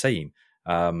particular team.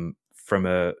 From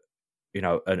the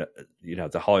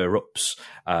higher ups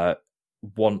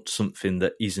want something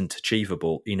that isn't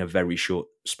achievable in a very short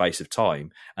space of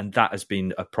time, and that has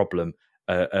been a problem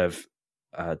of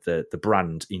the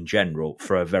brand in general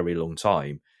for a very long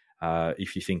time.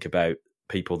 If you think about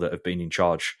people that have been in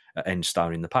charge at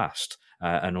Enstone in the past,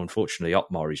 and unfortunately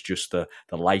Otmar is just the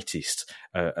latest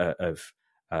of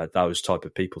those type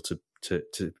of people to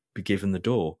be given the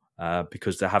door.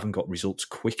 Because they haven't got results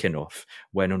quick enough,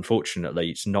 when unfortunately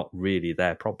it's not really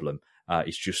their problem.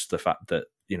 It's just the fact that,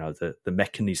 the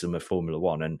mechanism of Formula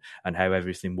One and how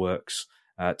everything works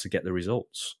to get the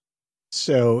results.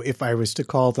 So if I was to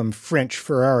call them French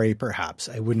Ferrari, perhaps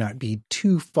I would not be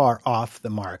too far off the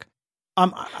mark.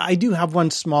 I do have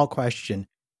one small question.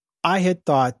 I had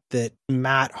thought that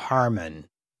Matt Harmon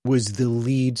was the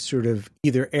lead sort of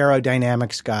either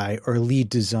aerodynamics guy or lead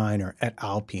designer at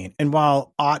Alpine. And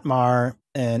while Otmar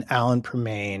and Alan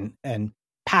Permane and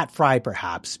Pat Fry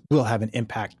perhaps will have an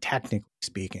impact technically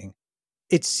speaking,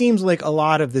 it seems like a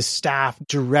lot of the staff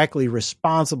directly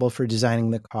responsible for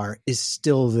designing the car is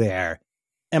still there.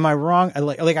 Am I wrong?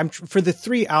 I'm for the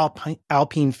 3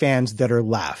 Alpine fans that are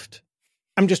left,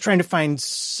 I'm just trying to find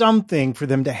something for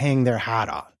them to hang their hat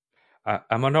on.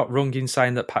 Am I not wrong in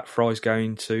saying that Pat Fry's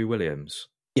going to Williams?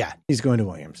 Yeah, he's going to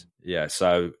Williams. Yeah,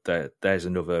 so there's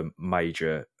another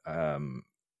major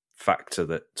factor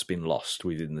that's been lost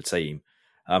within the team.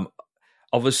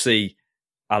 Obviously,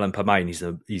 Alan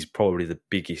Permane is probably the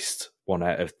biggest one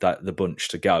out of the bunch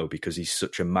to go, because he's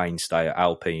such a mainstay at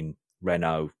Alpine,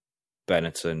 Renault,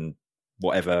 Benetton,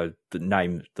 whatever the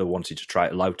name they wanted to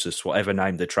trade, Lotus, whatever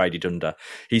name they traded under,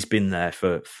 he's been there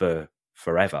for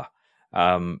forever.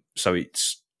 So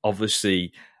it's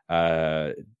obviously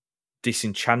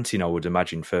disenchanting, I would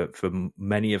imagine, for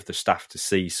many of the staff to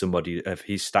see somebody of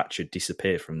his stature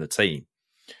disappear from the team.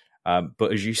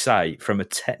 But as you say, from a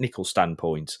technical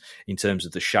standpoint, in terms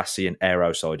of the chassis and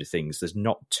aero side of things, there's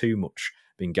not too much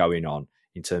been going on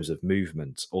in terms of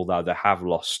movement. Although they have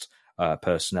lost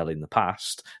personnel in the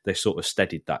past, they sort of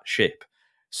steadied that ship.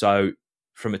 So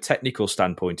from a technical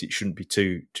standpoint, it shouldn't be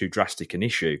too drastic an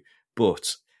issue.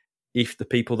 But if the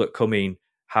people that come in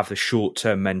have the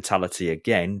short-term mentality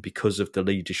again because of the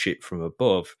leadership from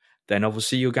above, then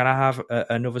obviously you're going to have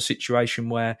another situation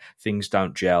where things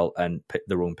don't gel and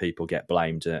the wrong people get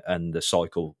blamed and the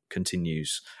cycle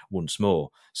continues once more.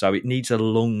 So it needs a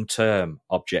long-term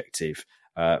objective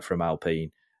from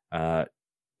Alpine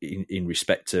in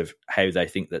respect of how they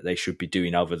think that they should be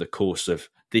doing over the course of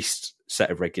this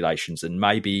set of regulations and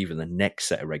maybe even the next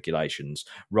set of regulations,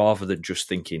 rather than just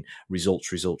thinking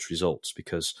results,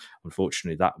 because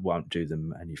unfortunately that won't do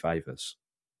them any favours.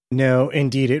 No,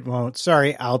 indeed it won't.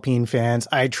 Sorry, Alpine fans.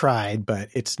 I tried, but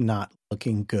it's not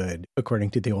looking good, according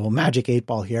to the old Magic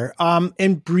 8-Ball here.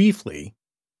 And briefly,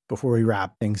 before we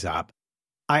wrap things up,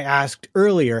 I asked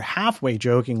earlier, halfway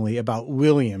jokingly, about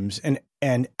Williams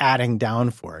and adding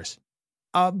downforce.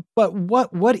 But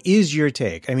what is your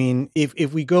take? I mean,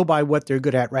 if we go by what they're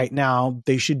good at right now,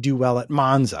 they should do well at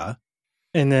Monza.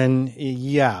 And then,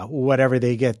 yeah, whatever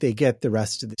they get the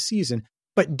rest of the season.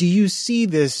 But do you see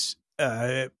this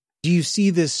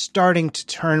starting to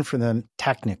turn for them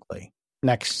technically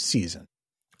next season?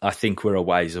 I think we're a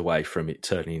ways away from it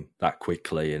turning that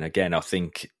quickly. And again, I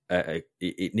think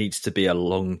it needs to be a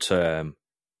long-term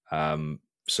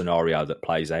scenario that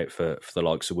plays out for the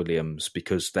likes of Williams,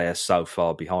 because they are so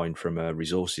far behind from a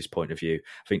resources point of view.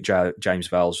 I think James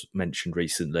Vowles mentioned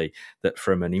recently that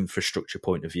from an infrastructure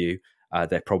point of view,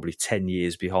 they're probably 10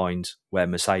 years behind where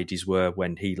Mercedes were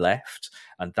when he left.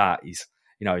 And that is,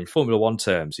 in Formula One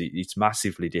terms, it's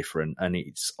massively different. And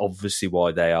it's obviously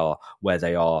why they are where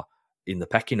they are in the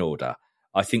pecking order.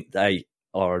 I think they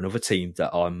are another team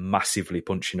that are massively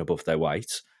punching above their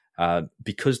weight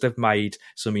because they've made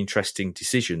some interesting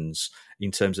decisions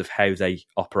in terms of how they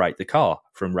operate the car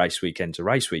from race weekend to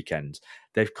race weekend.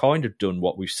 They've kind of done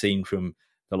what we've seen from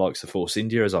the likes of Force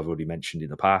India, as I've already mentioned in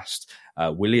the past.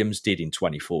 Williams did in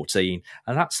 2014,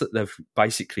 and that's that they've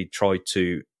basically tried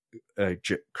to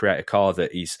create a car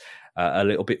that is a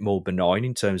little bit more benign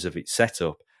in terms of its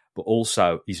setup, but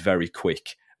also is very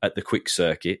quick at the quick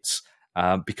circuits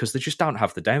because they just don't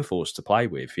have the downforce to play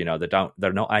with.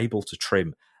 They're not able to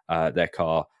trim their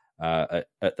car at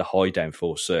the high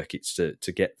downforce circuits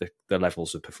to get the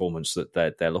levels of performance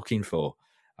that they're looking for.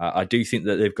 I do think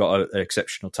that they've got an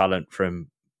exceptional talent from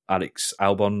Alex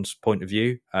Albon's point of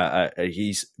view.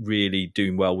 He's really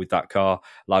doing well with that car.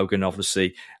 Logan,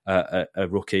 obviously, a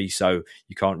rookie, so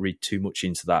you can't read too much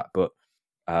into that. But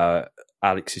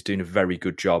Alex is doing a very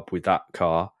good job with that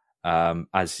car,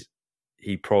 as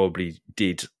he probably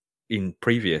did in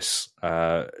previous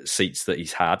seats that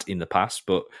he's had in the past,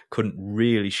 but couldn't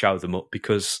really show them up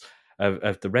because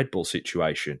of the Red Bull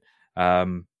situation.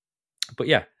 But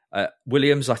yeah,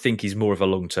 Williams, I think, is more of a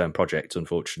long-term project,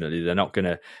 unfortunately. They're not going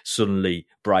to suddenly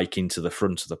break into the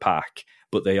front of the pack,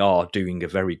 but they are doing a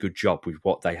very good job with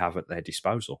what they have at their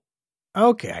disposal.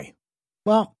 Okay.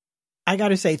 Well, I got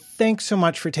to say, thanks so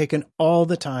much for taking all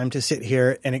the time to sit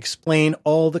here and explain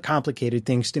all the complicated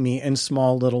things to me in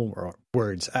small little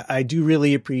words. I do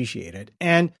really appreciate it.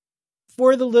 And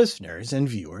for the listeners and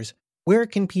viewers, where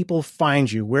can people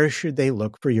find you? Where should they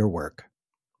look for your work?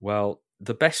 Well,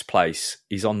 the best place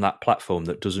is on that platform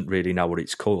that doesn't really know what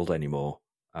it's called anymore.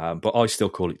 But I still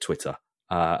call it Twitter.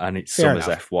 And it's Summers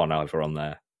F1 over on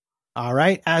there. All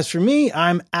right. As for me,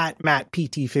 I'm at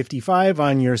MattPT55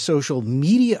 on your social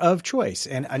media of choice.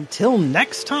 And until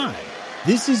next time,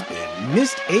 this has been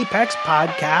Missed Apex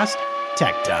Podcast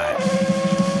Tech Time.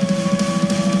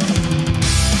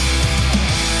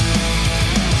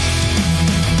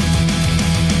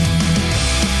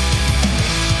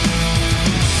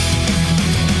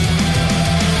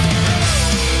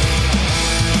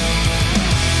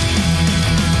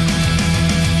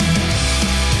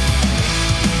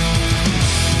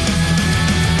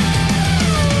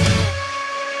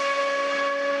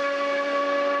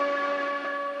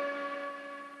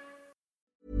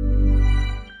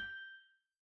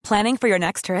 Planning for your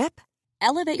next trip?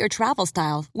 Elevate your travel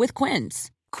style with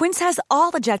Quince. Quince has all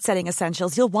the jet-setting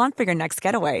essentials you'll want for your next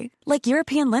getaway, like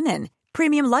European linen,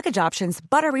 premium luggage options,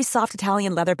 buttery soft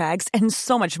Italian leather bags, and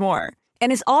so much more.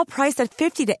 And is all priced at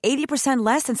 50 to 80%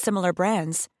 less than similar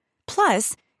brands.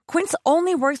 Plus, Quince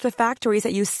only works with factories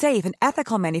that use safe and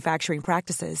ethical manufacturing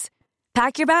practices.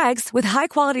 Pack your bags with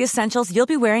high-quality essentials you'll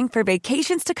be wearing for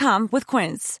vacations to come with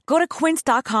Quince. Go to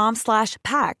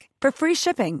quince.com/pack for free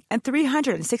shipping and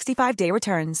 365-day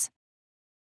returns.